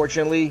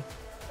unfortunately,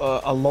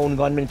 a lone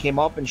gunman came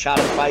up and shot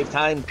him 5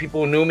 times.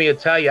 People who knew me would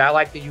tell you I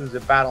like to use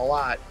the bat a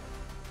lot.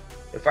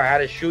 If I had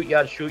to shoot you,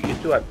 I'd shoot you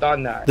too. I've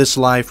done that. This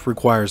life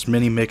requires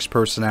many mixed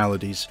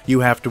personalities.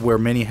 You have to wear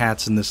many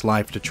hats in this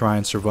life to try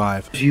and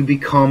survive. You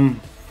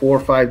become 4 or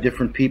 5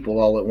 different people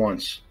all at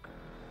once.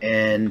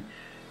 And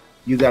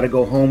you got to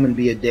go home and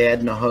be a dad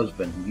and a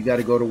husband. You got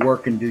to go to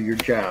work and do your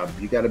job.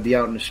 You got to be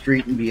out in the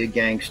street and be a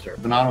gangster.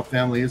 Bonanno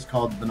family is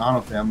called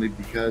Bonanno family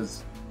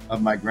because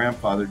of my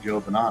grandfather,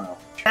 Joe Bonanno.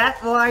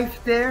 That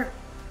life there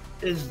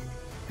is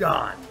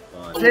done.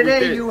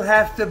 Today you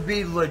have to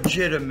be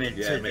legitimate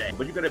today. Man,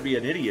 but you got to be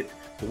an idiot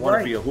to want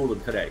to be a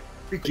hooligan today.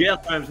 Jail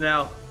time's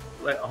now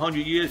like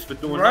 100 years for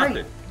doing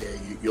nothing. Yeah,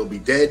 you'll be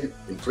dead,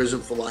 in prison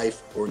for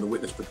life, or in the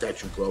witness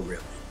protection program.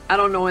 I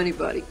don't know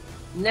anybody.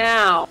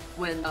 Now,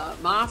 when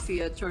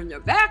Mafia turned their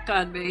back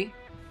on me,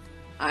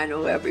 I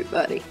know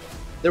everybody.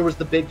 There was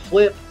the big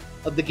flip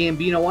of the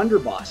Gambino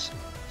underboss,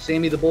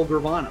 Sammy the Bull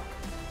Gravano.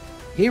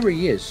 Here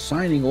he is,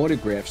 signing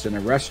autographs in a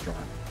restaurant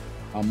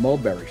on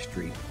Mulberry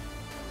Street.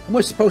 And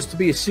was supposed to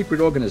be a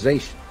secret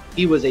organization.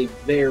 He was a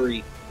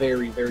very,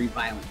 very, very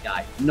violent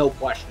guy. No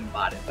question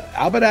about it.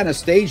 Albert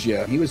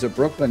Anastasia, he was a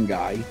Brooklyn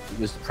guy.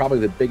 He was probably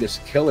the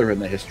biggest killer in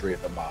the history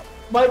of the mob.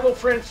 Michael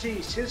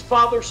Francis, his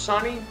father,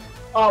 Sonny,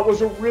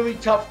 was a really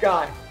tough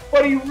guy.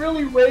 But he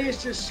really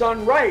raised his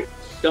son right.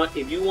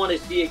 If you want to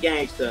see a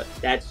gangster,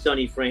 that's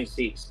Sonny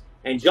Francis.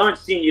 And John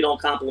Sr. don't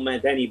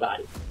compliment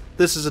anybody.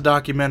 This is a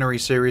documentary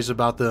series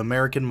about the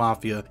American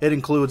Mafia. It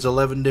includes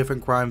 11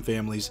 different crime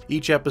families.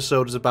 Each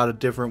episode is about a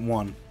different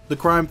one. The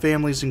crime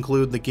families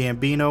include the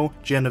Gambino,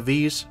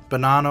 Genovese,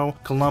 Bonanno,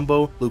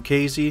 Colombo,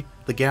 Lucchese,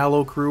 the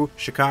Gallo Crew,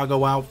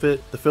 Chicago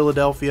Outfit, the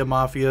Philadelphia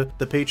Mafia,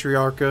 the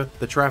Patriarca,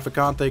 the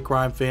Trafficante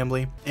crime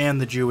family,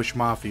 and the Jewish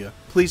Mafia.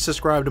 Please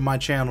subscribe to my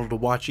channel to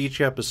watch each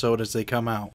episode as they come out.